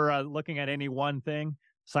you remember looking at any one thing,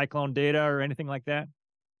 cyclone data or anything like that?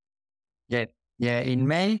 Yeah. Yeah. In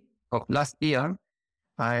May of last year,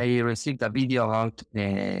 I received a video about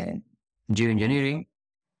geoengineering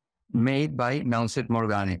made by Nauset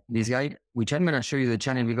Morgane. This guy, which I'm going to show you the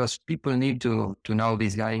channel because people need to know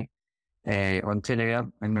this guy on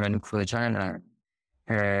Telegram. I'm going to look for the channel.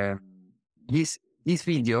 This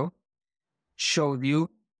video showed you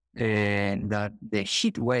that the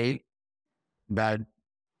heat wave that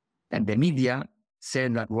the media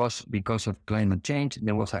said that was because of climate change.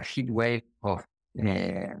 There was a heat wave of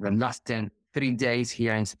the last 3 days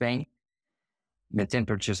here in Spain. The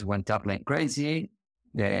temperatures went up like crazy.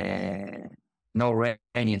 No rain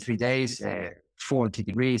in 3 days, 40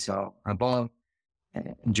 degrees or above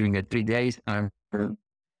during the 3 days. And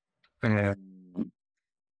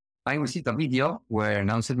I received a video where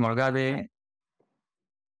Nauset Morgade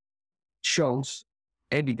shows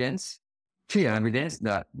clear evidence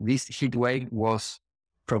that this heat wave was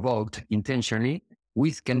provoked intentionally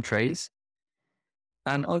with chemtrails.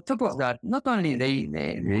 And on top of that, not only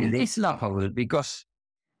it's laughable because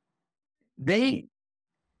they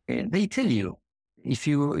tell you if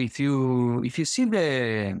you see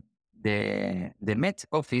the Met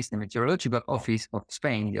office, the meteorological office of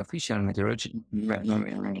Spain, the official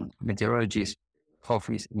meteorologist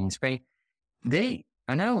office in Spain, they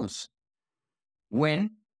announce when,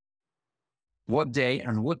 what day,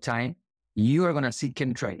 and what time you are going to see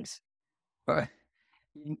chemtrails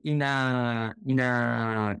in a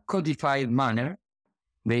codified manner,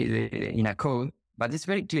 in a code, but it's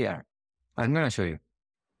very clear. I'm going to show you.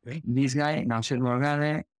 Okay. This guy, Nauset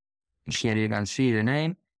Morgane, here you can see the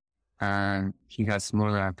name, and he has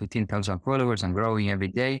more than 15,000 followers and growing every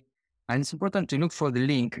day. And it's important to look for the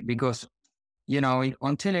link because,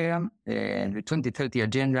 on Telegram, the 2030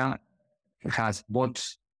 agenda has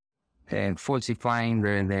bots falsifying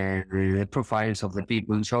the profiles of the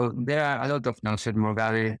people. So there are a lot of Nauset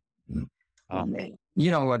Morgane.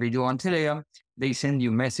 You know what they do on Telegram? They send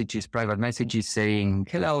you messages, private messages saying,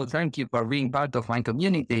 "Hello, thank you for being part of my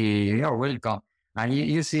community. You're welcome." And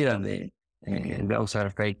you see that those are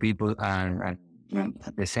fake people. And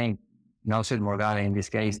the same Nauset Morgane in this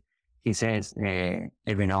case, he says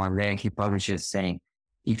every now and then he publishes saying,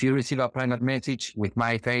 "If you receive a private message with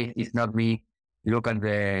my face, it's not me. Look at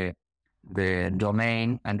the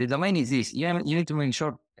domain." And the domain is this. You need to make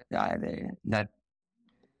sure that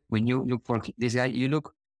when you look for this guy, you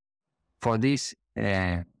look for this.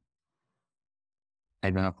 I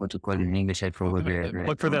don't know what to call it in English. I forgot.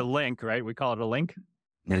 Look for the link, right? We call it a link.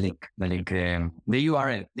 The link, the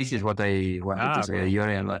URL. This is what I wanted to say. The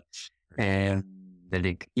URL, but the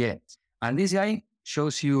link. Yeah. And this guy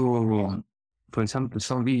shows you, for example,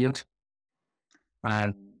 some videos,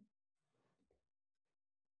 and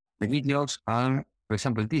the videos are, for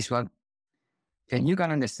example, this one. And you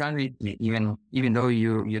can understand it even though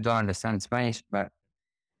you don't understand Spanish, but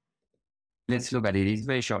let's look at it. It's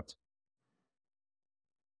very short.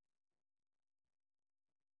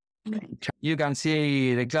 You can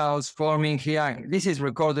see the clouds forming here. This is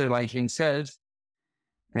recorded by himself.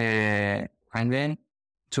 And then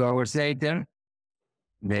 2 hours later,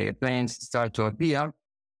 the planes start to appear,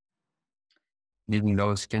 leaving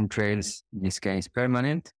those chemtrails, in this case,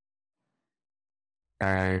 permanent.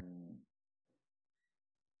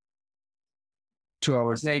 2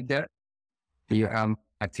 hours later, you have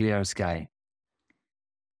a clear sky.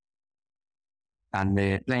 And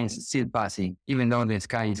the planes still passing. Even though the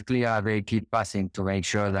sky is clear, they keep passing to make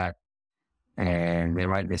sure that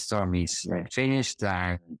the storm is finished.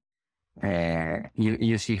 And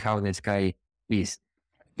you see how the sky is.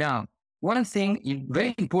 Now, one thing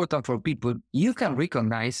very important for people, you can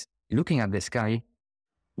recognize, looking at the sky,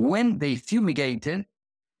 when they fumigated,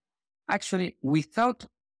 actually without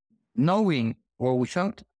knowing or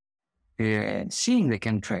without seeing the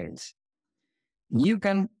chemtrails. You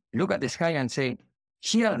can look at the sky and say,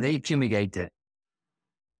 here they fumigated.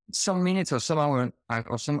 Some minutes or some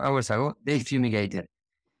hours ago, they fumigated.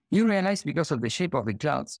 You realize because of the shape of the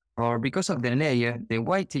clouds, or because of the layer, the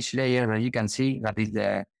whitish layer that you can see, that is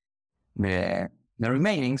the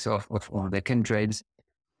remainings of the chemtrails.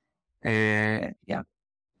 Here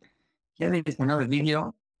is another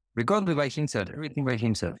video recorded by himself, everything by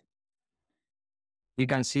himself. You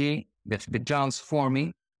can see the clouds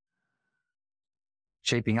forming,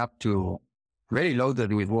 shaping up to very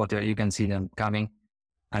loaded with water. You can see them coming.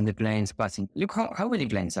 and the planes passing. Look how many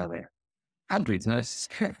planes are there? Hundreds, no?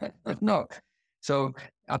 No. So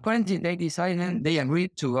apparently they decided, they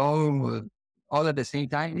agreed to go all at the same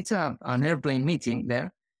time. It's an airplane meeting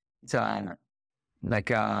there. It's like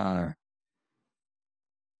a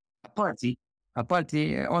party. A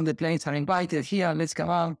party. All the planes are invited here. Let's come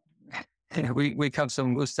out. we have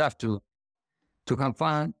some good stuff to have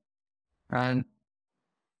fun. And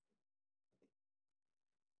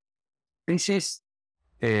this is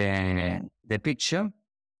the picture.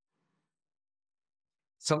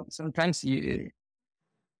 So sometimes you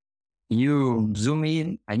zoom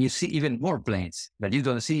in and you see even more planes that you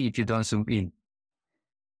don't see if you don't zoom in.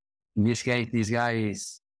 In this case, this guy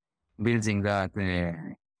is building that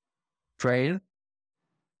trail.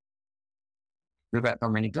 Look at how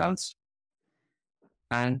many clouds.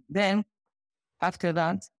 And then after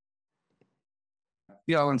that,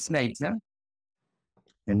 few hours later,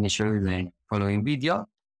 let me show you the following video.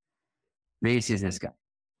 This is the sky.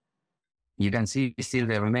 You can see still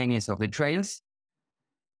the remains of the trails.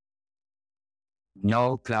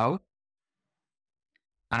 No cloud.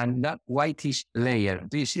 And that whitish layer.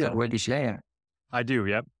 Do you see that whitish layer? I do,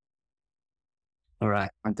 yep. All right,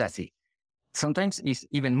 fantastic. Sometimes it's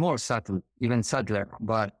even more subtle, even subtler.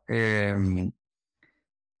 But if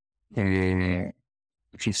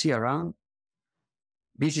you see around,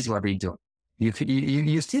 this is what we do.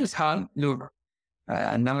 You still have, look,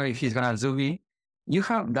 now if he's going to zoom in, you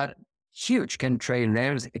have that huge chemtrail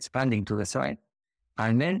layers expanding to the side.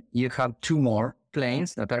 And then you have two more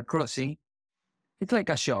planes that are crossing. It's like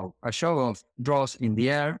a show of draws in the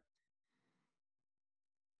air.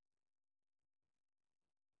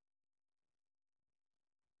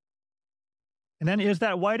 And then is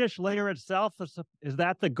that whitish layer itself, is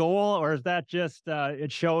that the goal, or is that just,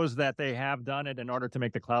 it shows that they have done it in order to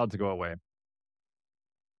make the clouds go away?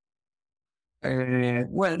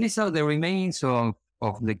 Well, these are the remains of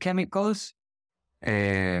the chemicals.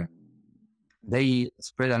 They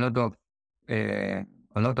spread a lot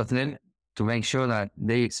of them to make sure that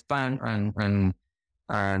they expand and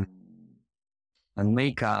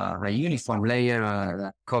make a uniform layer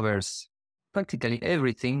that covers practically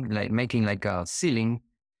everything, like making like a ceiling.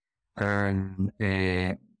 And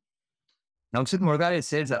now, Morgales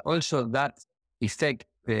says that also that effect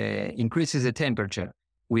increases the temperature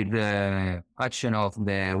with the action of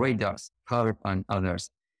the radars, HARP and others.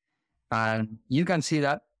 And you can see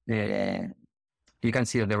that you can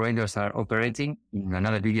see that the radars are operating in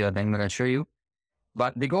another video that I'm going to show you.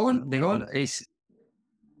 But the goal is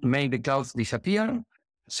make the clouds disappear,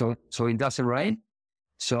 so it doesn't rain.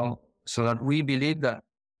 So that we believe that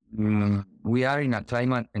we are in a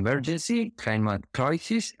climate emergency, climate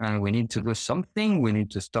crisis, and we need to do something. We need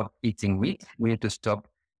to stop eating meat. We need to stop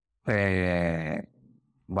buying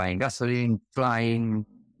gasoline, flying,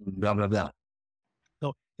 blah, blah, blah.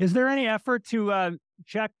 So is there any effort to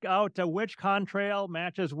check out which contrail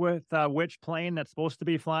matches with which plane that's supposed to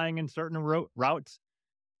be flying in certain routes?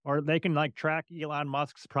 Or they can like track Elon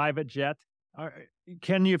Musk's private jet?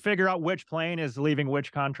 Can you figure out which plane is leaving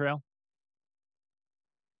which contrail?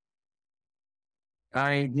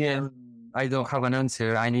 I don't have an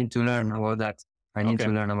answer. I need to learn about that.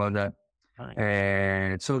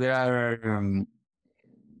 Right. So there are.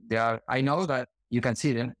 I know that you can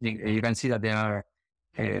see them. You can see that there are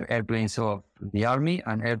airplanes of the army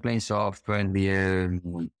and airplanes of the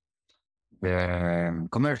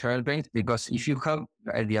commercial airplanes. Because if you have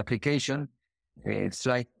the application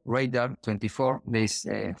Flight Radar 24, this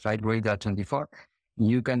Flight Radar 24,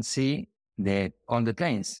 you can see on the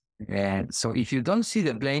planes. So if you don't see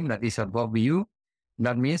the plane that is above you,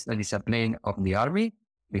 that means that it's a plane of the army,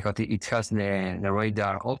 because it has the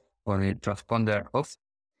radar off or the transponder off,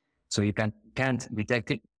 so you can't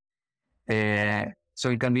detect it.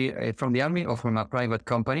 So it can be from the army or from a private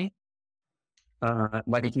company.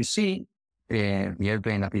 But if you see the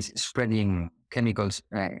airplane that is spreading chemicals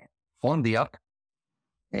on the up,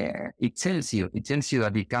 it tells you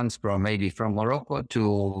that it comes maybe from Morocco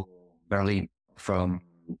to Berlin, from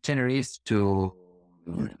Tenerife to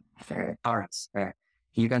Paris.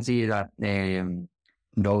 You can see that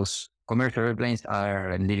those commercial airplanes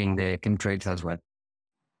are leaving the chemtrails as well.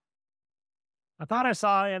 I thought I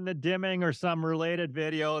saw in the dimming or some related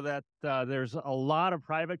video that there's a lot of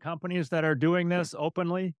private companies that are doing this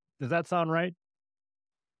openly. Does that sound right?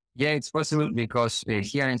 Yeah, it's possible because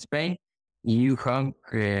here in Spain, you have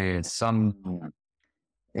some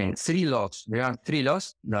 3 laws. There are 3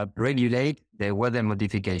 laws that regulate the weather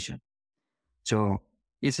modification. So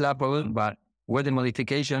it's laughable, but weather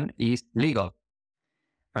modification is legal.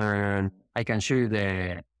 And I can show you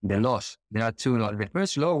the laws. There are 2 laws. The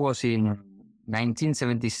first law was in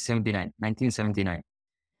 1979.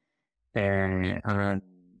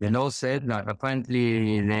 The law said that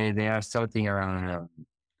apparently they are starting around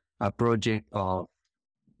a project of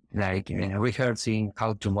like rehearsing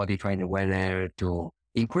how to modify the weather to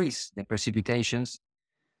increase the precipitations.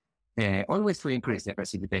 Always to increase the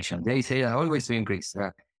precipitation. They say always to increase.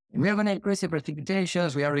 We are going to increase the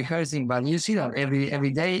precipitations. We are rehearsing, but you see that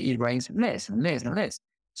every day it rains less and less and less.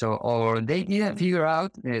 So, or they didn't figure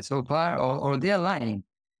out so far, or they are lying.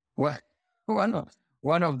 Well, one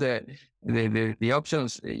of the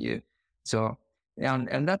options.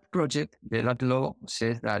 And that project, that law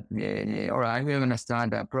says that, all right, we're going to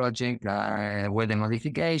start a project weather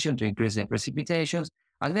modification to increase the precipitations.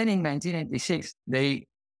 And then in 1986, they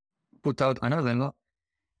put out another law.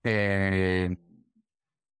 They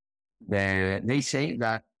say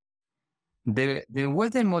that the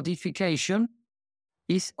weather modification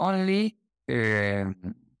is only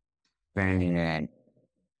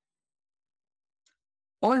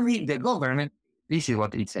only the government. This is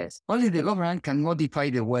what it says. Only the government can modify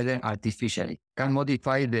the weather artificially, can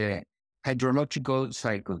modify the hydrological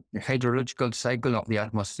cycle of the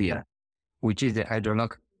atmosphere, which is the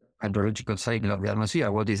hydrological cycle of the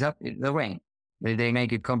atmosphere. What is that? The rain. They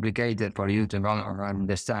make it complicated for you to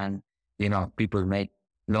understand. People make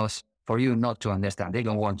laws for you not to understand. They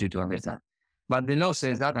don't want you to understand. But the law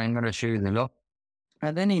says that. I'm going to show you the law.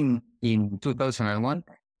 And then in 2001,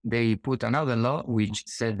 they put another law which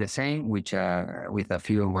said the same, which with a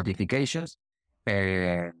few modifications,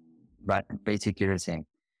 but basically the same.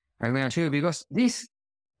 I'm going to show you because this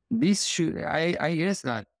should, I guess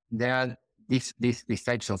that there are these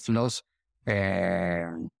types of laws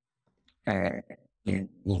in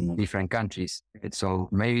different countries. So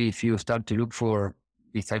maybe if you start to look for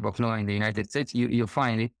this type of law in the United States, you'll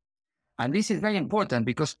find it. And this is very important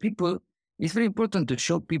because it's very important to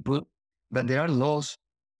show people that there are laws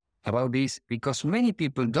about this, because many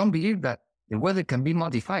people don't believe that the weather can be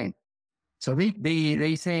modified. So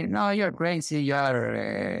they say, no, you're crazy, you are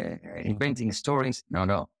inventing stories.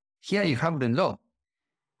 No. Here you have the law.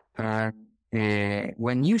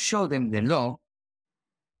 When you show them the law,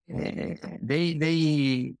 they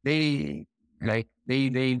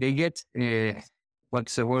get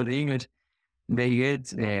what's the word in English? They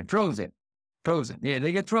get frozen. Yeah,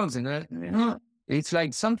 they get frozen. It's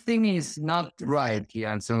like something is not right here,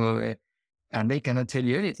 and so and they cannot tell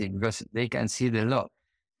you anything because they can see the law,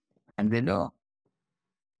 and the law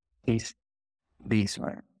is this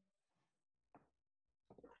one.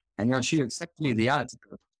 And I'll show you exactly the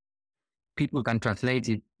article. People can translate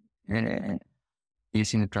it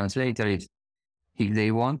using the translator if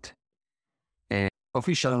they want.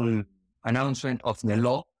 Official announcement of the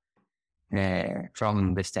law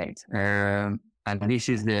from the state, and this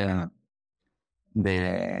is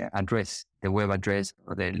the address, the web address,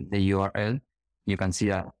 or the URL. You can see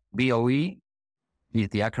that BOE is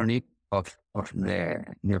the acronym of the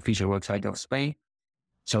official website of Spain.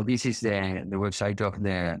 So this is the website of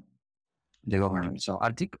the government. So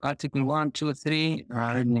article 1, 2, 3.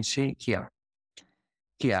 Let me see here.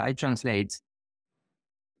 Here I translate.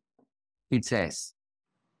 It says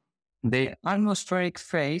the atmospheric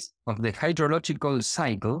phase of the hydrological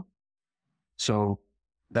cycle. So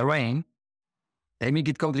the rain. They make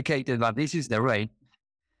it complicated, but this is the rain.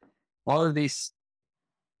 All these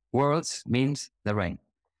words means the rain.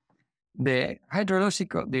 The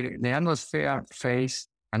atmospheric phase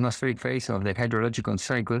of the hydrological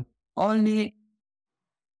cycle only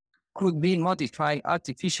could be modified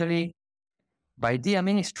artificially by the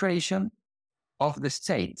administration of the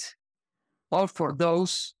state, or for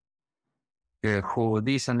those who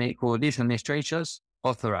these administrations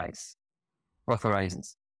authorizes.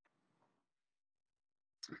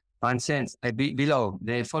 And since below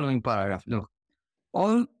the following paragraph, look,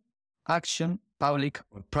 all action, public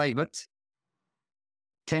or private,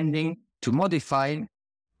 tending to modify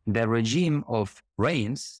the regime of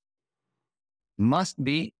rains must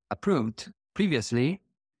be approved previously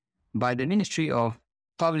by the Ministry of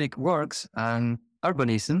Public Works and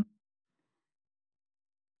Urbanism.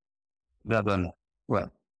 Blah, blah, blah.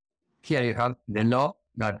 Well, here you have the law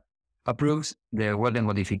that approves the weather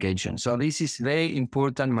modification. So this is very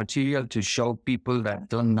important material to show people that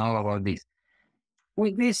don't know about this.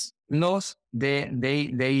 With these laws, they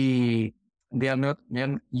are not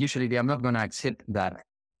usually going to accept that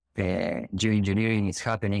geoengineering is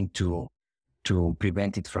happening to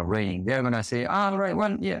prevent it from raining. They're going to say, right,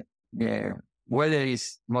 well, yeah, weather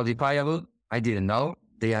is modifiable. I didn't know.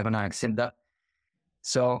 They are going to accept that.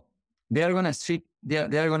 So they are going to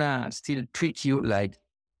still treat you like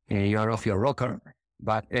you are off your rocker,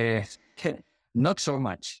 but not so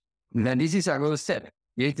much. then this is a good step.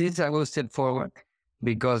 It is a good step forward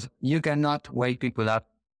because you cannot wake people up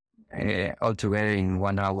altogether in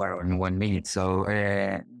 1 hour or in 1 minute. So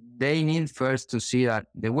they need first to see that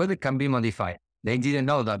the weather can be modified. They didn't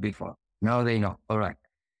know that before. Now they know. All right.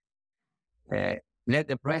 Let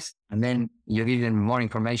them rest, and then you give them more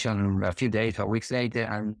information a few days or weeks later,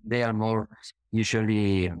 and they are more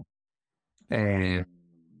usually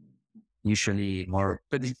more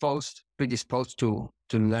predisposed to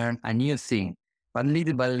learn a new thing, but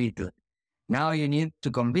little by little. Now you need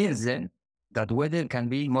to convince them that weather can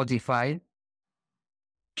be modified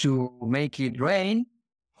to make it rain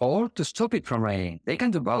or to stop it from raining. They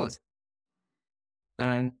can do both.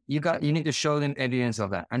 And you need to show them evidence of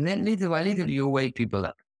that. And then little by little, you wake people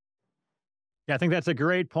up. Yeah, I think that's a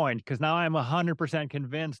great point, because now I'm 100%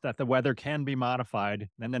 convinced that the weather can be modified.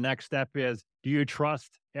 Then the next step is, do you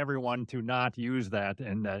trust everyone to not use that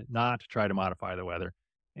and not try to modify the weather?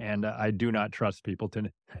 And I do not trust people to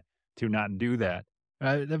not do that.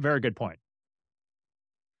 A very good point.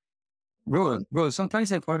 Bro,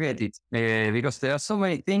 sometimes I forget it because there are so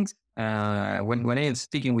many things. When I am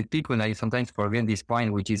speaking with people, I sometimes forget this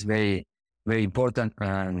point, which is very, very important.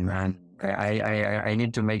 And I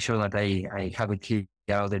need to make sure that I have it here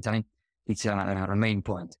all the time. It's a main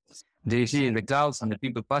point. Do you see the clouds and the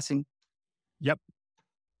people passing? Yep.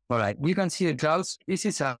 All right. You can see the clouds. This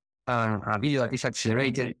is a video that is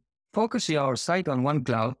accelerated. Focus your sight on one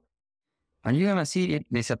cloud, and you're going to see it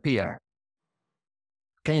disappear.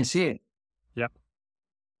 Can you see it? Yep.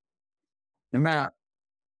 Remember,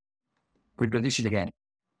 reproduce it again.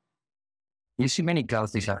 You see many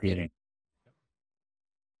clouds disappearing.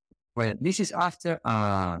 Well, this is after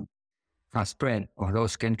a spread of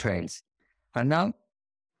those chemtrails. And now,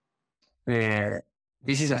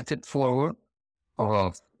 this is a step forward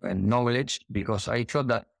of knowledge, because I thought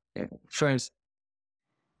that first,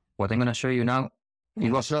 what I'm going to show you now,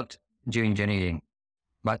 it was not geoengineering,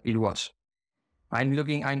 but it was.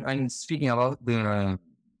 I'm speaking about the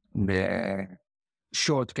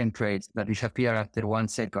short chemtrails that disappear after 1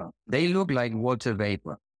 second. They look like water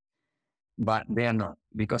vapor, but they are not,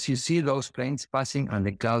 because you see those planes passing and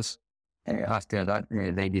the clouds after that,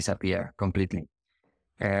 they disappear completely.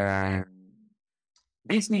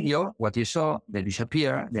 This video, what you saw, the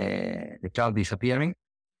cloud disappearing,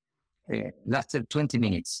 lasted 20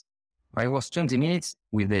 minutes. I was 20 minutes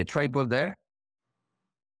with the tripod there,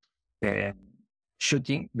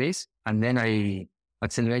 shooting this, and then I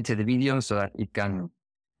accelerated the video so that it can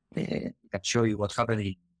show you what's happening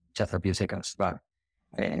in just a few seconds. But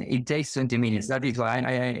it takes 20 minutes. That is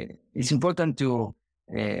why it's important to,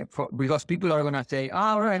 because people are going to say,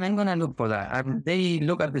 all right, I'm going to look for that. And they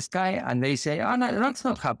look at the sky and they say, oh, no, that's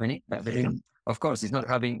not happening. But, of course, it's not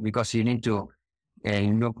happening because you need to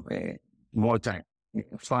look more time.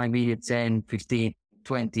 5 minutes, 10, 15,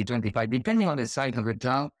 20, 25, depending on the size of the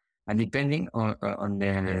cloud and depending on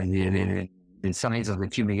the size of the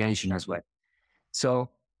fumigation as well.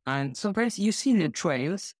 So, and sometimes you see the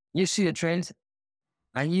trails,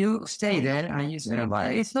 and you stay there and you say,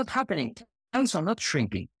 it's not happening. Clouds are not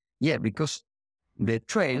shrinking. Yeah, because the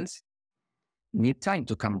trails need time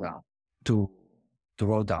to come down, to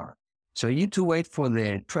roll down. So you need to wait for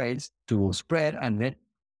the trails to spread and then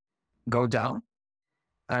go down.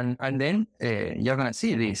 And then you're going to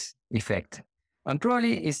see this effect. And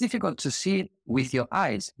probably it's difficult to see it with your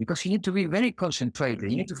eyes because you need to be very concentrated.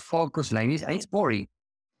 You need to focus like this. And it's boring.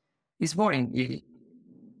 It's boring.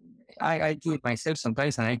 I do it myself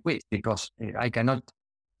sometimes and I quit because I cannot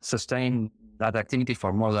sustain that activity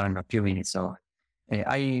for more than a few minutes. So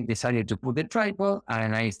I decided to put the tripod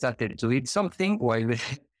and I started to eat something while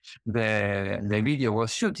the video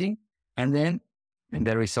was shooting. And then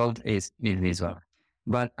the result is this one.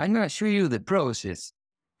 But I'm going to show you the process,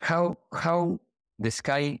 how the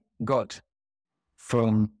sky got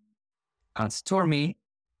from a stormy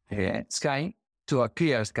sky to a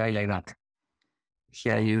clear sky like that.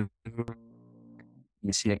 Here you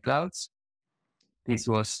see the clouds. This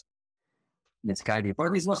was the sky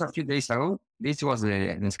before. This was a few days ago. This was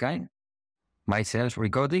the sky, myself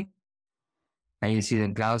recording. And you see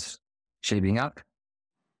the clouds shaping up.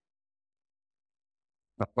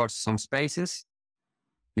 Of course, some spaces.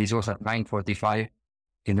 This was at 9:45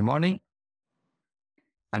 in the morning.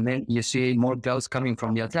 And then you see more clouds coming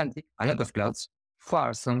from the Atlantic, a lot of clouds,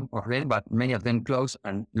 far some of them, but many of them close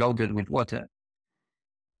and loaded with water.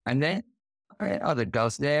 And then other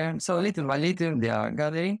clouds there. So little by little, they are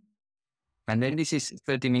gathering. And then this is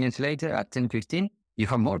 30 minutes later at 10:15. You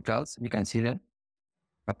have more clouds. You can see them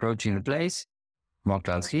approaching the place. More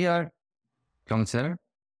clouds here, closer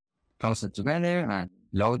together and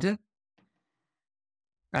loaded.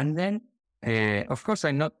 And then, of course,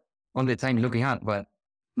 I'm not all the time looking up, but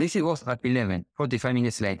this was at 11, 45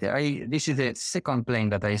 minutes later. This is the second plane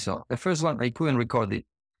that I saw. The first one, I couldn't record it.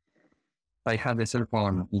 I had the cell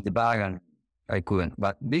phone in the bag and I couldn't.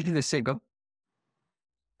 But this is the second.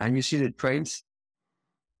 And you see the trails.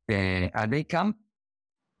 And they come,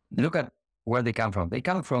 look at where they come from. They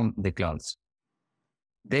come from the clouds.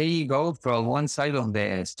 They go from one side of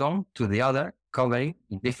the storm to the other, covering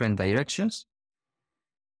in different directions.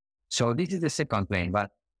 So this is the second plane,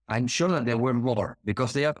 but I'm sure that there were more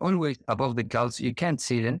because they are always above the clouds. You can't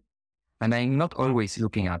see them, and I'm not always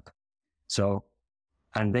looking up. So,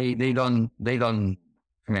 and they don't live on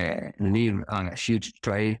a huge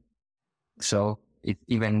trail, so it's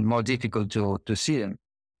even more difficult to see them.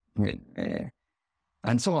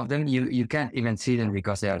 And some of them you can't even see them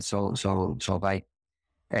because they are so high.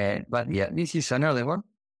 But yeah, this is another one.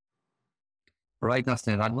 Right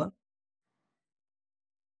after that one.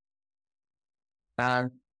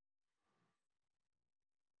 And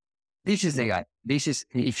this is the guy. This is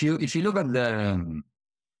if you look at the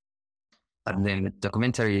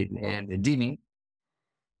documentary, the dimming.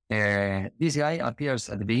 This guy appears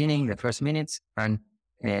at the beginning, the first minutes, and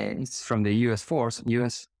it's from the U.S.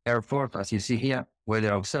 Air Force, as you see here,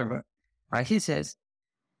 weather observer. And he says,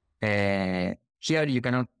 here you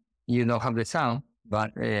don't have the sound,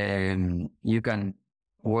 but you can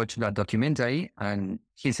watch that documentary. And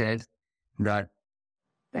he says that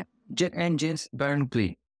jet engines burn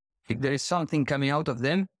clean. If there is something coming out of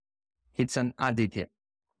them, it's an additive.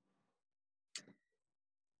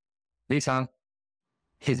 These are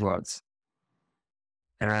his words.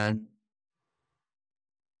 And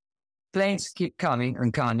planes keep coming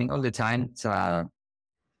and coming all the time. It's a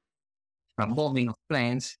bombing of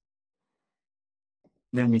planes.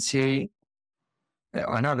 Let me see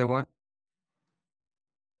another one.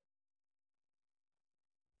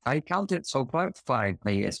 I counted so far 5,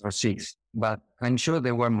 I guess, or 6, but I'm sure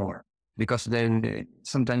there were more because then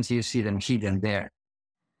sometimes you see them hidden there,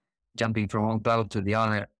 jumping from one cloud to the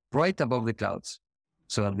other, right above the clouds.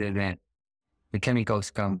 So the chemicals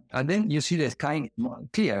come, and then you see the sky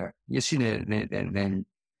clear. You see the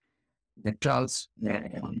clouds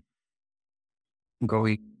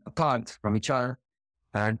going apart from each other.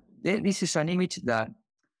 And this is an image that,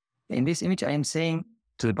 in this image, I am saying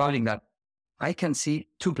to the public that I can see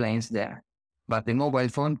 2 planes there, but the mobile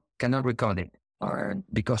phone cannot record it, or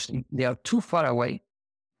because they are too far away.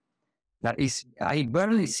 That is, I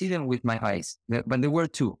barely see them with my eyes, but there were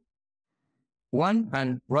 2. One,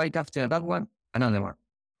 and right after that one, another one,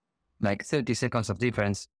 like 30 seconds of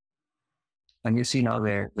difference. And you see now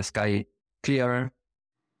the sky clearer,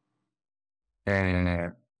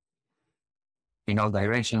 in all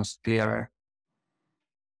directions clearer.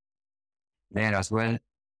 There as well,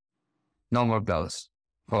 no more clouds,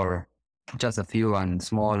 or just a few and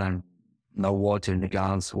small, and no water in the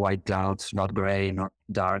clouds, white clouds, not gray, not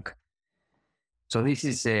dark. So this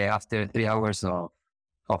is after 3 hours of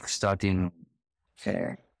starting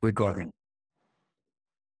recording.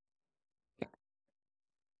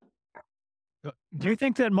 Do you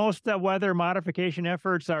think that most weather modification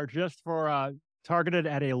efforts are just for targeted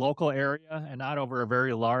at a local area and not over a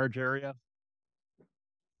very large area?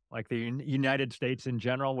 Like the United States in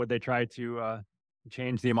general, would they try to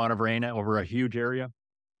change the amount of rain over a huge area?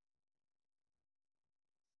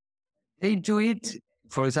 They do it,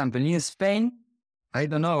 for example, in Spain. I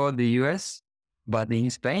don't know about the US, but in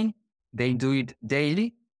Spain, they do it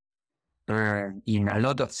daily in a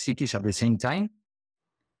lot of cities at the same time.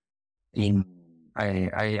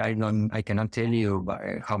 I cannot tell you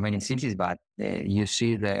how many cities, but you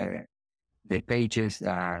see the pages,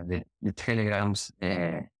 the telegrams,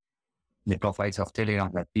 the profiles of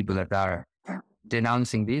Telegram that people that are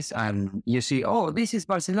denouncing this, and you see, oh, this is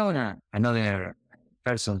Barcelona. Another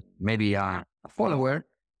person, maybe a follower,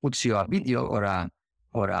 would see a video or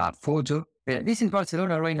a photo. This is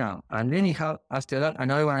Barcelona right now, and then you have after that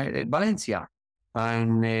another one, Valencia,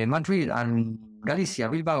 and Madrid, and Galicia,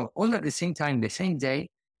 Bilbao, all at the same time, the same day,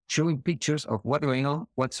 showing pictures of what's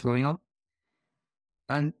going on,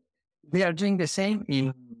 and they are doing the same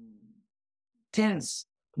in tens,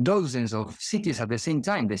 dozens of cities at the same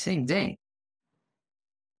time, the same day.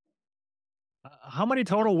 How many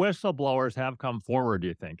total whistleblowers have come forward, do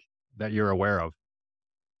you think, that you're aware of,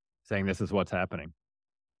 saying this is what's happening?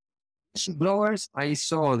 Whistleblowers, I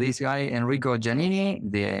saw this guy, Enrico Giannini,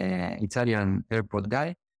 the Italian airport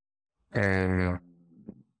guy. Then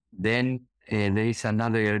there is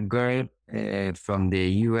another girl from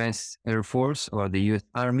the U.S. Air Force or the U.S.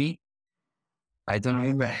 Army. I don't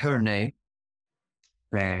remember her name.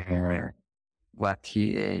 what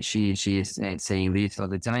she is saying this all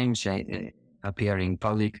the time. She appear in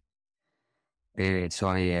public. So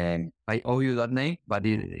I owe you that name, but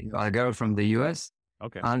a girl from the US.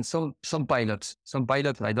 Okay. And some pilots,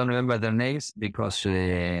 I don't remember their names because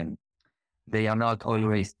they are not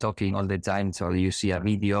always talking all the time. So you see a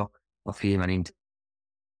video of him and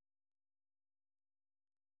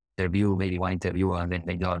interview, maybe one interview, and then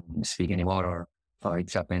they don't speak anymore, or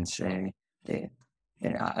it happens.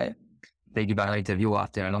 They give an interview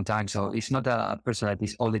after a long time. So it's not a person that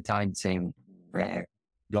is all the time saying,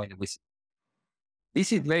 blowing with.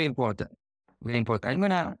 This is very important. Very important. I'm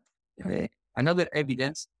gonna another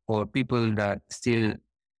evidence for people that still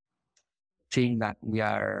think that we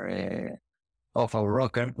are off our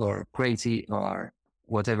rocker or crazy or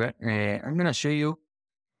whatever. I'm gonna show you.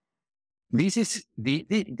 This is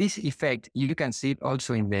this effect. You can see it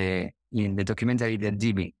also in the documentary The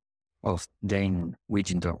Dimming of Jane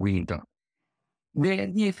Whittington.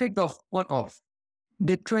 The effect of on off,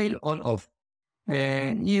 the trail on off.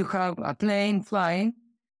 You have a plane flying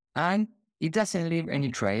and it doesn't leave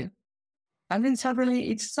any trail. And then suddenly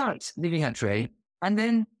it starts leaving a trail and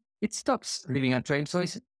then it stops leaving a trail. So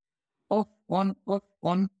it's off, on, off,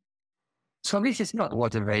 on. So this is not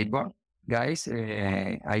water vapor, guys.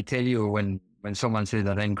 I tell you when someone says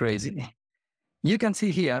that I'm crazy, you can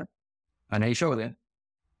see here, and I show them,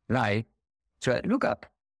 live. So look up,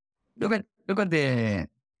 look at the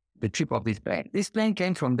tip of this plane. This plane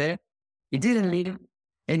came from there. It didn't leave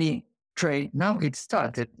any trail. Now it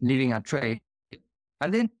started leaving a trail,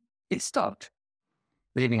 and then it stopped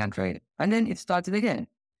leaving a trail, and then it started again.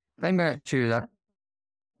 I'm going to show you that.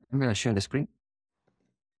 I'm going to share the screen.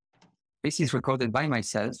 This is recorded by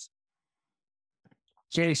myself.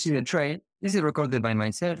 Here you see the trail. This is recorded by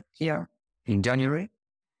myself here in January.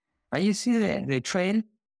 And you see the trail.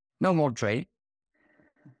 No more trail.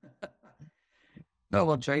 No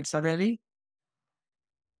more trail suddenly.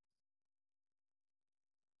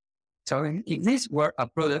 So if this were a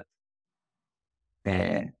product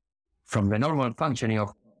from the normal functioning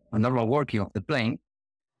of a normal working of the plane,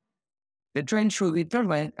 the train should be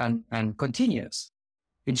permanent and continuous.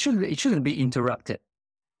 It shouldn't be interrupted.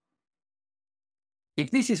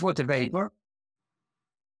 If this is water vapor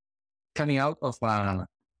coming out of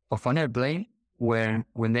an airplane, when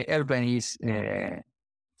the airplane is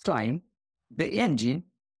flying, the engine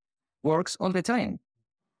works all the time.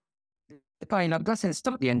 The pilot doesn't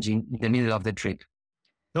stop the engine in the middle of the trip.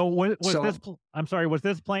 So was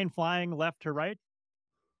this plane flying left to right?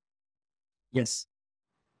 Yes.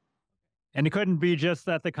 And it couldn't be just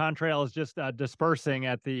that the contrail is just dispersing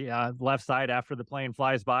at the left side after the plane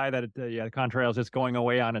flies by, that the contrail is just going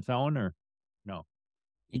away on its own, or no?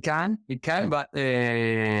 It can, but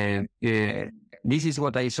this is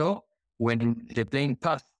what I saw when the plane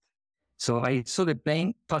passed. So I saw the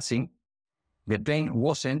plane passing. The plane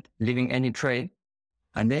wasn't leaving any trail,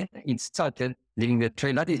 and then it started leaving the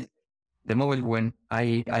trail. That is the moment when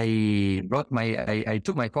I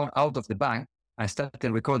took my phone out of the bag and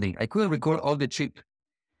started recording. I couldn't record all the trip,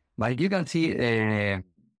 but you can see the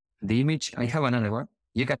image. I have another one.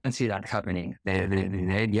 You can see that happening.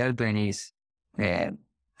 The airplane is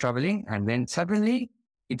traveling, and then suddenly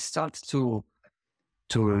it starts to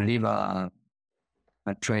leave a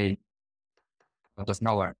trail out of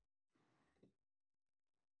nowhere.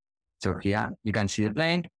 So here you can see the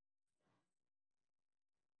plane,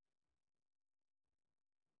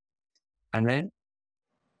 and then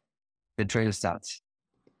the trail starts.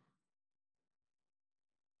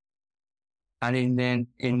 And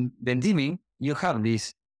in the dimming, you have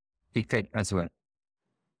this effect as well.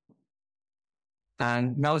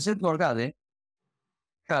 And now Zed Morgade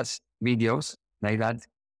has videos like that.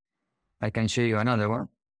 I can show you another one.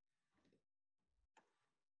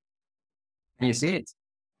 Can you see it?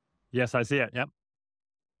 Yes, I see it. Yep.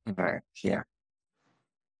 Right here.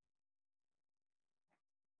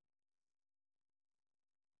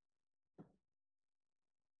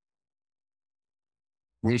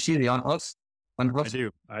 Do you see the on-off? I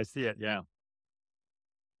do. I see it. Yeah.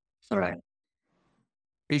 All right.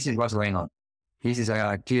 This is what's going on. This is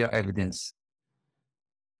a clear evidence.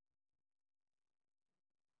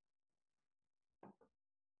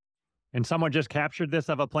 And someone just captured this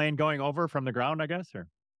of a plane going over from the ground, I guess, or?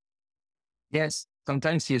 Yes.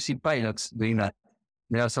 Sometimes you see pilots doing that.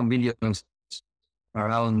 There are some videos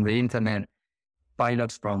around the internet,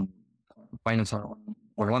 pilots on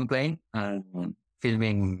one plane and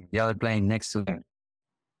filming the other plane next to them.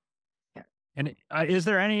 And is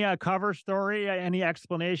there any cover story, any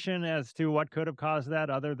explanation as to what could have caused that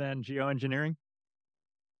other than geoengineering?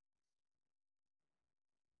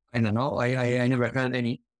 I don't know. I never heard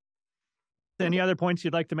any. Any other points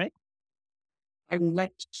you'd like to make? I would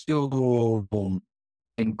like to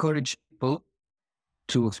encourage people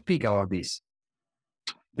to speak about this,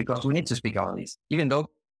 because we need to speak about this, even though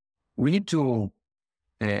we need to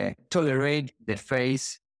tolerate the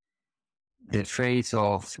face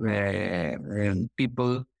of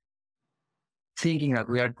people thinking that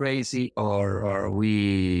we are crazy, or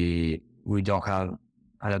we don't have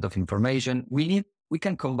a lot of information. We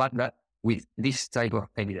can combat that with this type of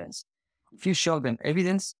evidence. If you show them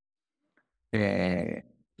evidence, and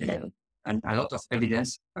a lot of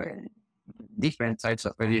evidence, different types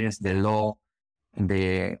of evidence, the law,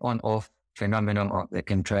 the on-off phenomenon of the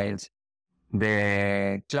chemtrails,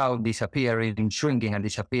 the cloud disappearing, shrinking and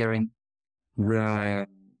disappearing, whatever,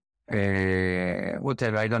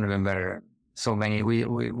 I don't remember so many.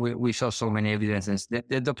 We saw so many evidences.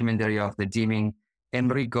 The documentary of the dimming,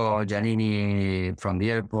 Enrico Giannini from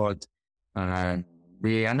the airport,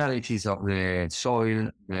 the analysis of the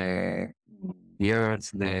soil, the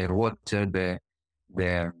earth, the water, the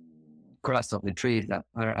crust of the trees that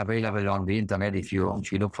are available on the internet if you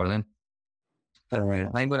look for them.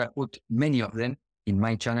 I'm going to put many of them on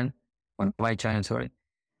my channel,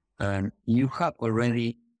 and you have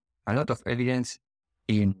already a lot of evidence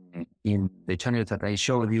in the channels that I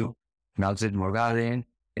showed you: Nauset Morgade,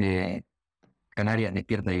 Canarias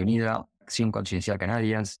Despierta y Unida, Acción Conciencial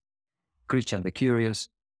Canarias, Christian the Curious,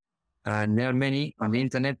 and there are many on the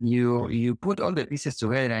internet. You put all the pieces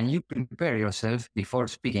together and you prepare yourself before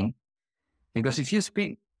speaking, because if you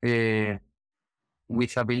speak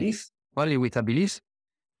with a belief, only with a belief,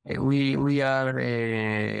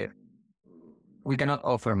 we cannot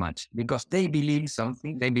offer much, because they believe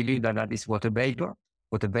something. They believe that is water vapor,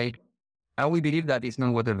 and we believe that it's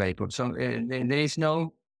not water vapor. So there is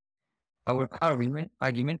no, our argument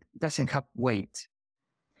doesn't have weight.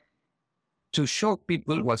 To show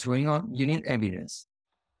people what's going on, you need evidence,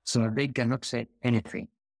 so they cannot say anything.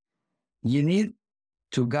 You need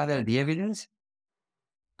to gather the evidence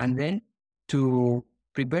and then to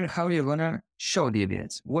prepare how you're going to show the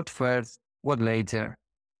evidence. What first, what later,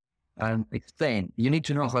 and explain. You need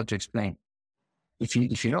to know how to explain. If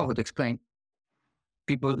you know how to explain,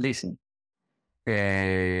 people listen.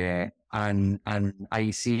 And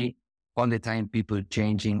I see all the time people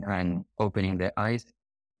changing and opening their eyes,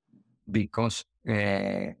 because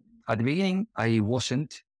at the beginning I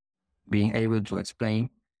wasn't being able to explain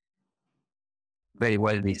very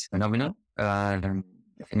well this phenomenon. But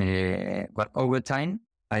over time,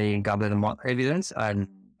 I gathered more evidence, and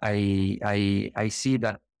I see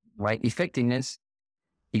that my effectiveness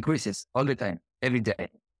increases all the time, every day,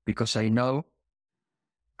 because I know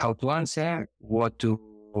how to answer, what to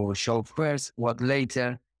show first, what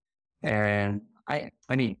later. And I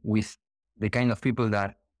mean, with the kind of people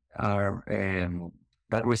that are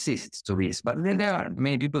that resist to this, but then there are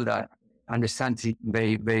many people that understand it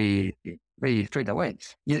very, very, very straight away.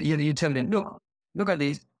 You tell them, look at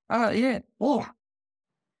this. Yeah. Oh,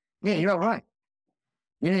 yeah, you're right.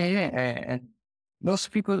 Yeah. And those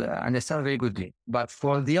people understand very quickly. But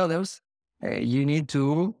for the others, you need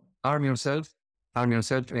to arm yourself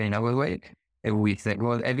in a good way with the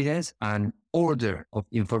good evidence and order of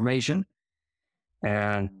information,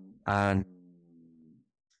 and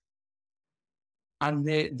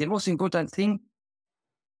the most important thing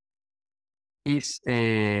is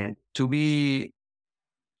to be.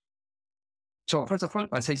 So first of all,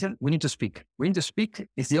 as I said, we need to speak.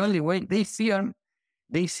 It's the only way.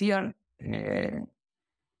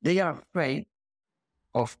 They are afraid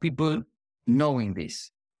of people knowing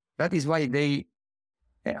this. That is why they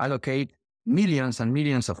allocate millions and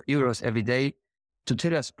millions of euros every day to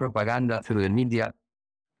tell us propaganda through the media.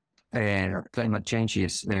 Climate change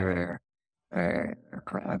is a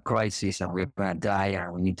crisis, and we're going to die,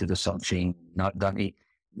 and we need to do something. Not done it.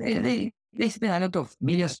 They spend a lot of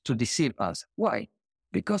millions to deceive us. Why?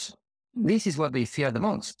 Because this is what they fear the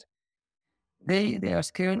most. They are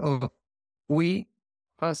scared of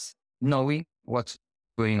us knowing what's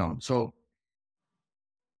going on. So,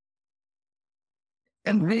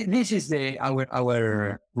 and this is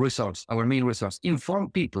our resource, our main resource: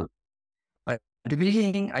 inform people. At the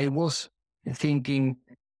beginning, I was thinking,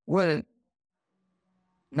 well,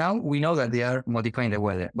 now we know that they are modifying the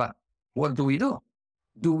weather, but what do we do?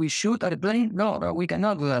 Do we shoot at a plane? No, we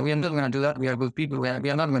cannot do that. We are not going to do that. We are good people. We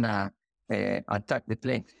are not going to attack the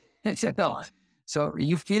plane. No. So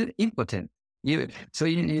you feel impotent. You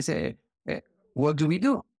say, what do we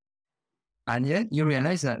do? And yet you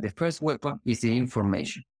realize that the first weapon is the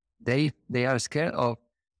information. They are scared of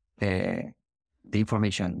the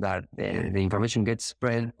information, that the information gets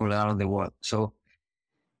spread all around the world. So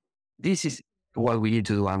this is what we need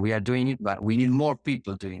to do, and we are doing it, but we need more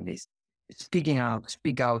people doing this. Speaking out,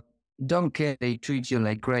 speak out. Don't care they treat you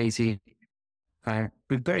like crazy.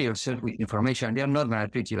 Prepare yourself with information. They are not going to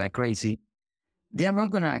treat you like crazy. They are not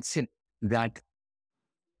going to accept that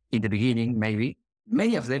in the beginning, maybe.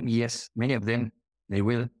 Many of them, yes, many of them, they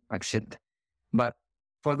will accept. But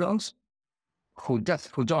for those who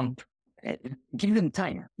don't, give them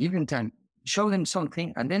time, show them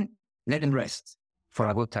something, and then let them rest for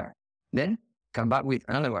a good time. Then come back with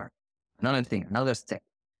another word, another thing, another step,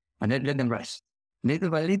 and then let them rest. Little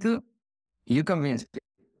by little, you convince people.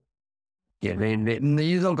 Yeah,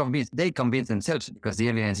 you don't convince, they convince themselves because the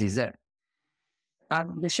evidence is there.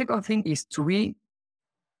 And the second thing is to be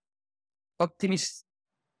optimist,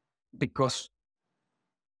 because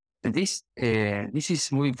this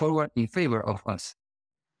is moving forward in favor of us.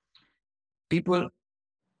 People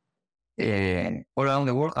all around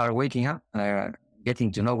the world are waking up, are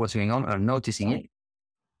getting to know what's going on, are noticing it.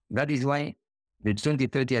 That is why the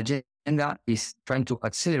 2030 agenda is trying to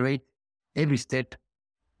accelerate every step,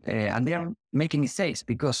 and they are making mistakes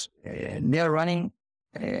because they are running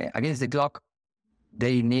against the clock.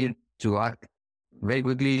 They need to act very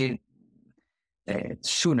quickly,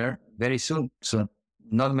 sooner, very soon. So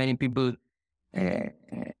not many people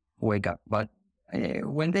wake up. But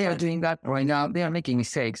when they are doing that right now, they are making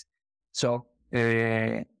mistakes. So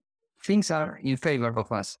things are in favor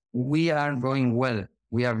of us. We are going well.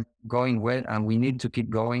 We are going well, and we need to keep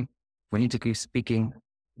going. We need to keep speaking,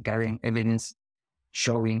 gathering evidence,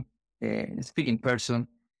 showing, speak in person,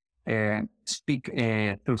 speak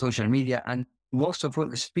through social media, and most of all,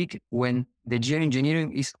 speak when the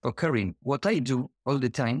geoengineering is occurring. What I do all the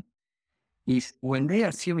time is when they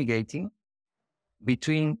are fumigating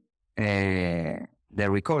between the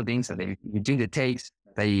recordings, between the takes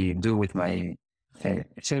I do with my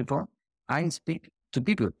cell phone, I speak to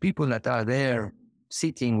people that are there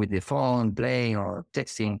sitting with the phone, playing or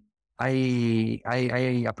texting. I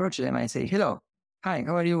approach them and I say, hello, hi,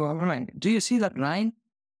 how are you? All right. Do you see that line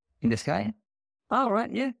in the sky? All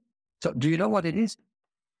right, yeah. So do you know what it is?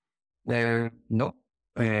 No.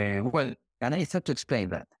 Well, and I start to explain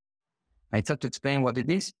that. I start to explain what it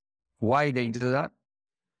is, why they do that.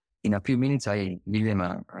 In a few minutes, I give them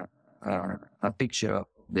a picture of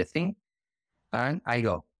the thing, and I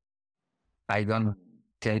go. I don't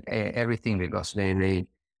tell everything because they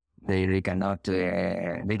cannot.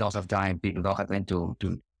 They don't have time. People don't have time to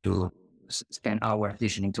spend hours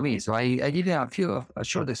listening to me. So I give them a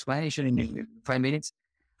short explanation in 5 minutes,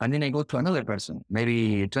 and then I go to another person.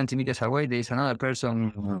 Maybe 20 meters away, there is another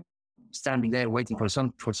person standing there waiting for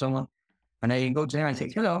someone, and I go to them and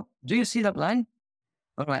say, "Hello, do you see that line?"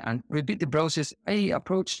 All right, and repeat the process. I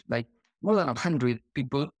approached like more than 100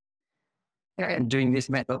 people doing this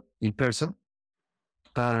method in person.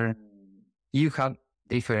 But you have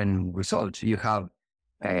different results. You have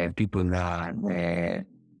people that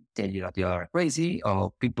tell you that you are crazy,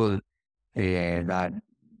 or people that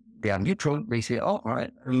they are neutral. They say, "Oh, all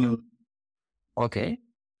right, okay,"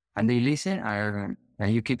 and they listen,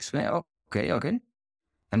 and you keep saying, "Okay,"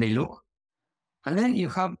 and they look. And then you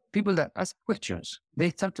have people that ask questions. They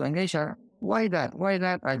start to engage. Why that? Why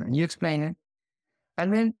that? And you explain it.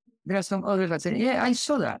 And then there are some others that say, "Yeah, I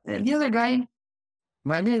saw that." And the other guy,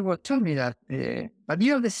 my neighbor told me that, but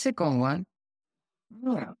you're the second one.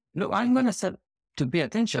 Yeah. Look, I'm going to start to pay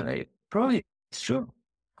attention. Probably it's true.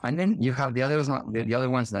 And then you have the other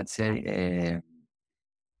ones that say,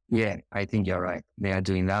 yeah, I think you're right. They are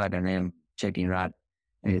doing that, and I'm checking that.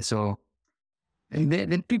 So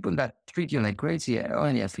the people that treat you like crazy,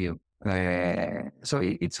 only a few. So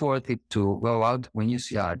it's worth it to go out when you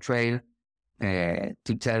see a trail,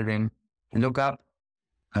 to tell them, look up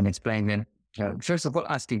and explain them. First of all,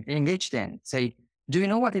 engage them. Say, do you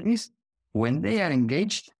know what it is? When they are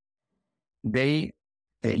engaged,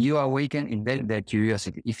 you awaken in them their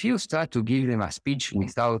curiosity. If you start to give them a speech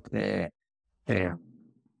without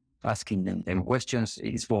asking them questions,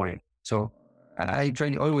 it's boring. So I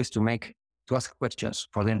try always to ask questions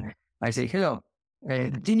for them. I say, hello,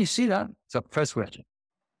 did you see that? So first question.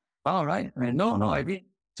 All right. No, I didn't.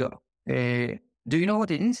 So do you know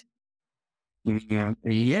what it is?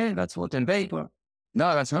 Yeah, that's what in paper.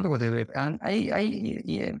 No, that's not what I paper. And I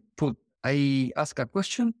ask a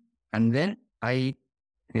question, and then I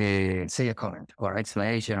say a comment or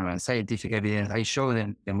explanation or scientific evidence. I show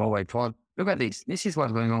them the mobile phone. Look at this. This is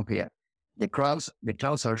what's going on here. The clouds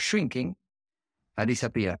are shrinking and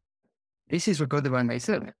disappear. This is recorded by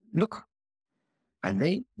myself. Look. And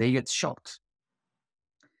they get shocked.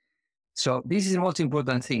 So this is the most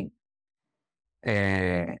important thing.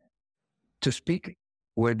 To speak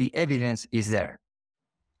where the evidence is there.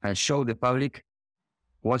 and show the public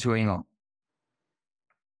what's going on.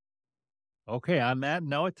 Okay, on that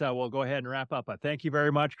note, we'll go ahead and wrap up. Thank you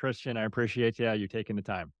very much, Christian. I appreciate you taking the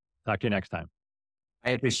time. Talk to you next time.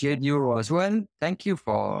 I appreciate you as well. Thank you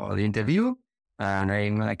for the interview. And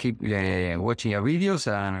I'm going to keep watching your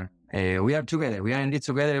videos. And we are together. We are in this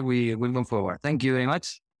together. We will move forward. Thank you very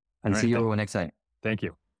much. And see you next time. Thank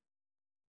you.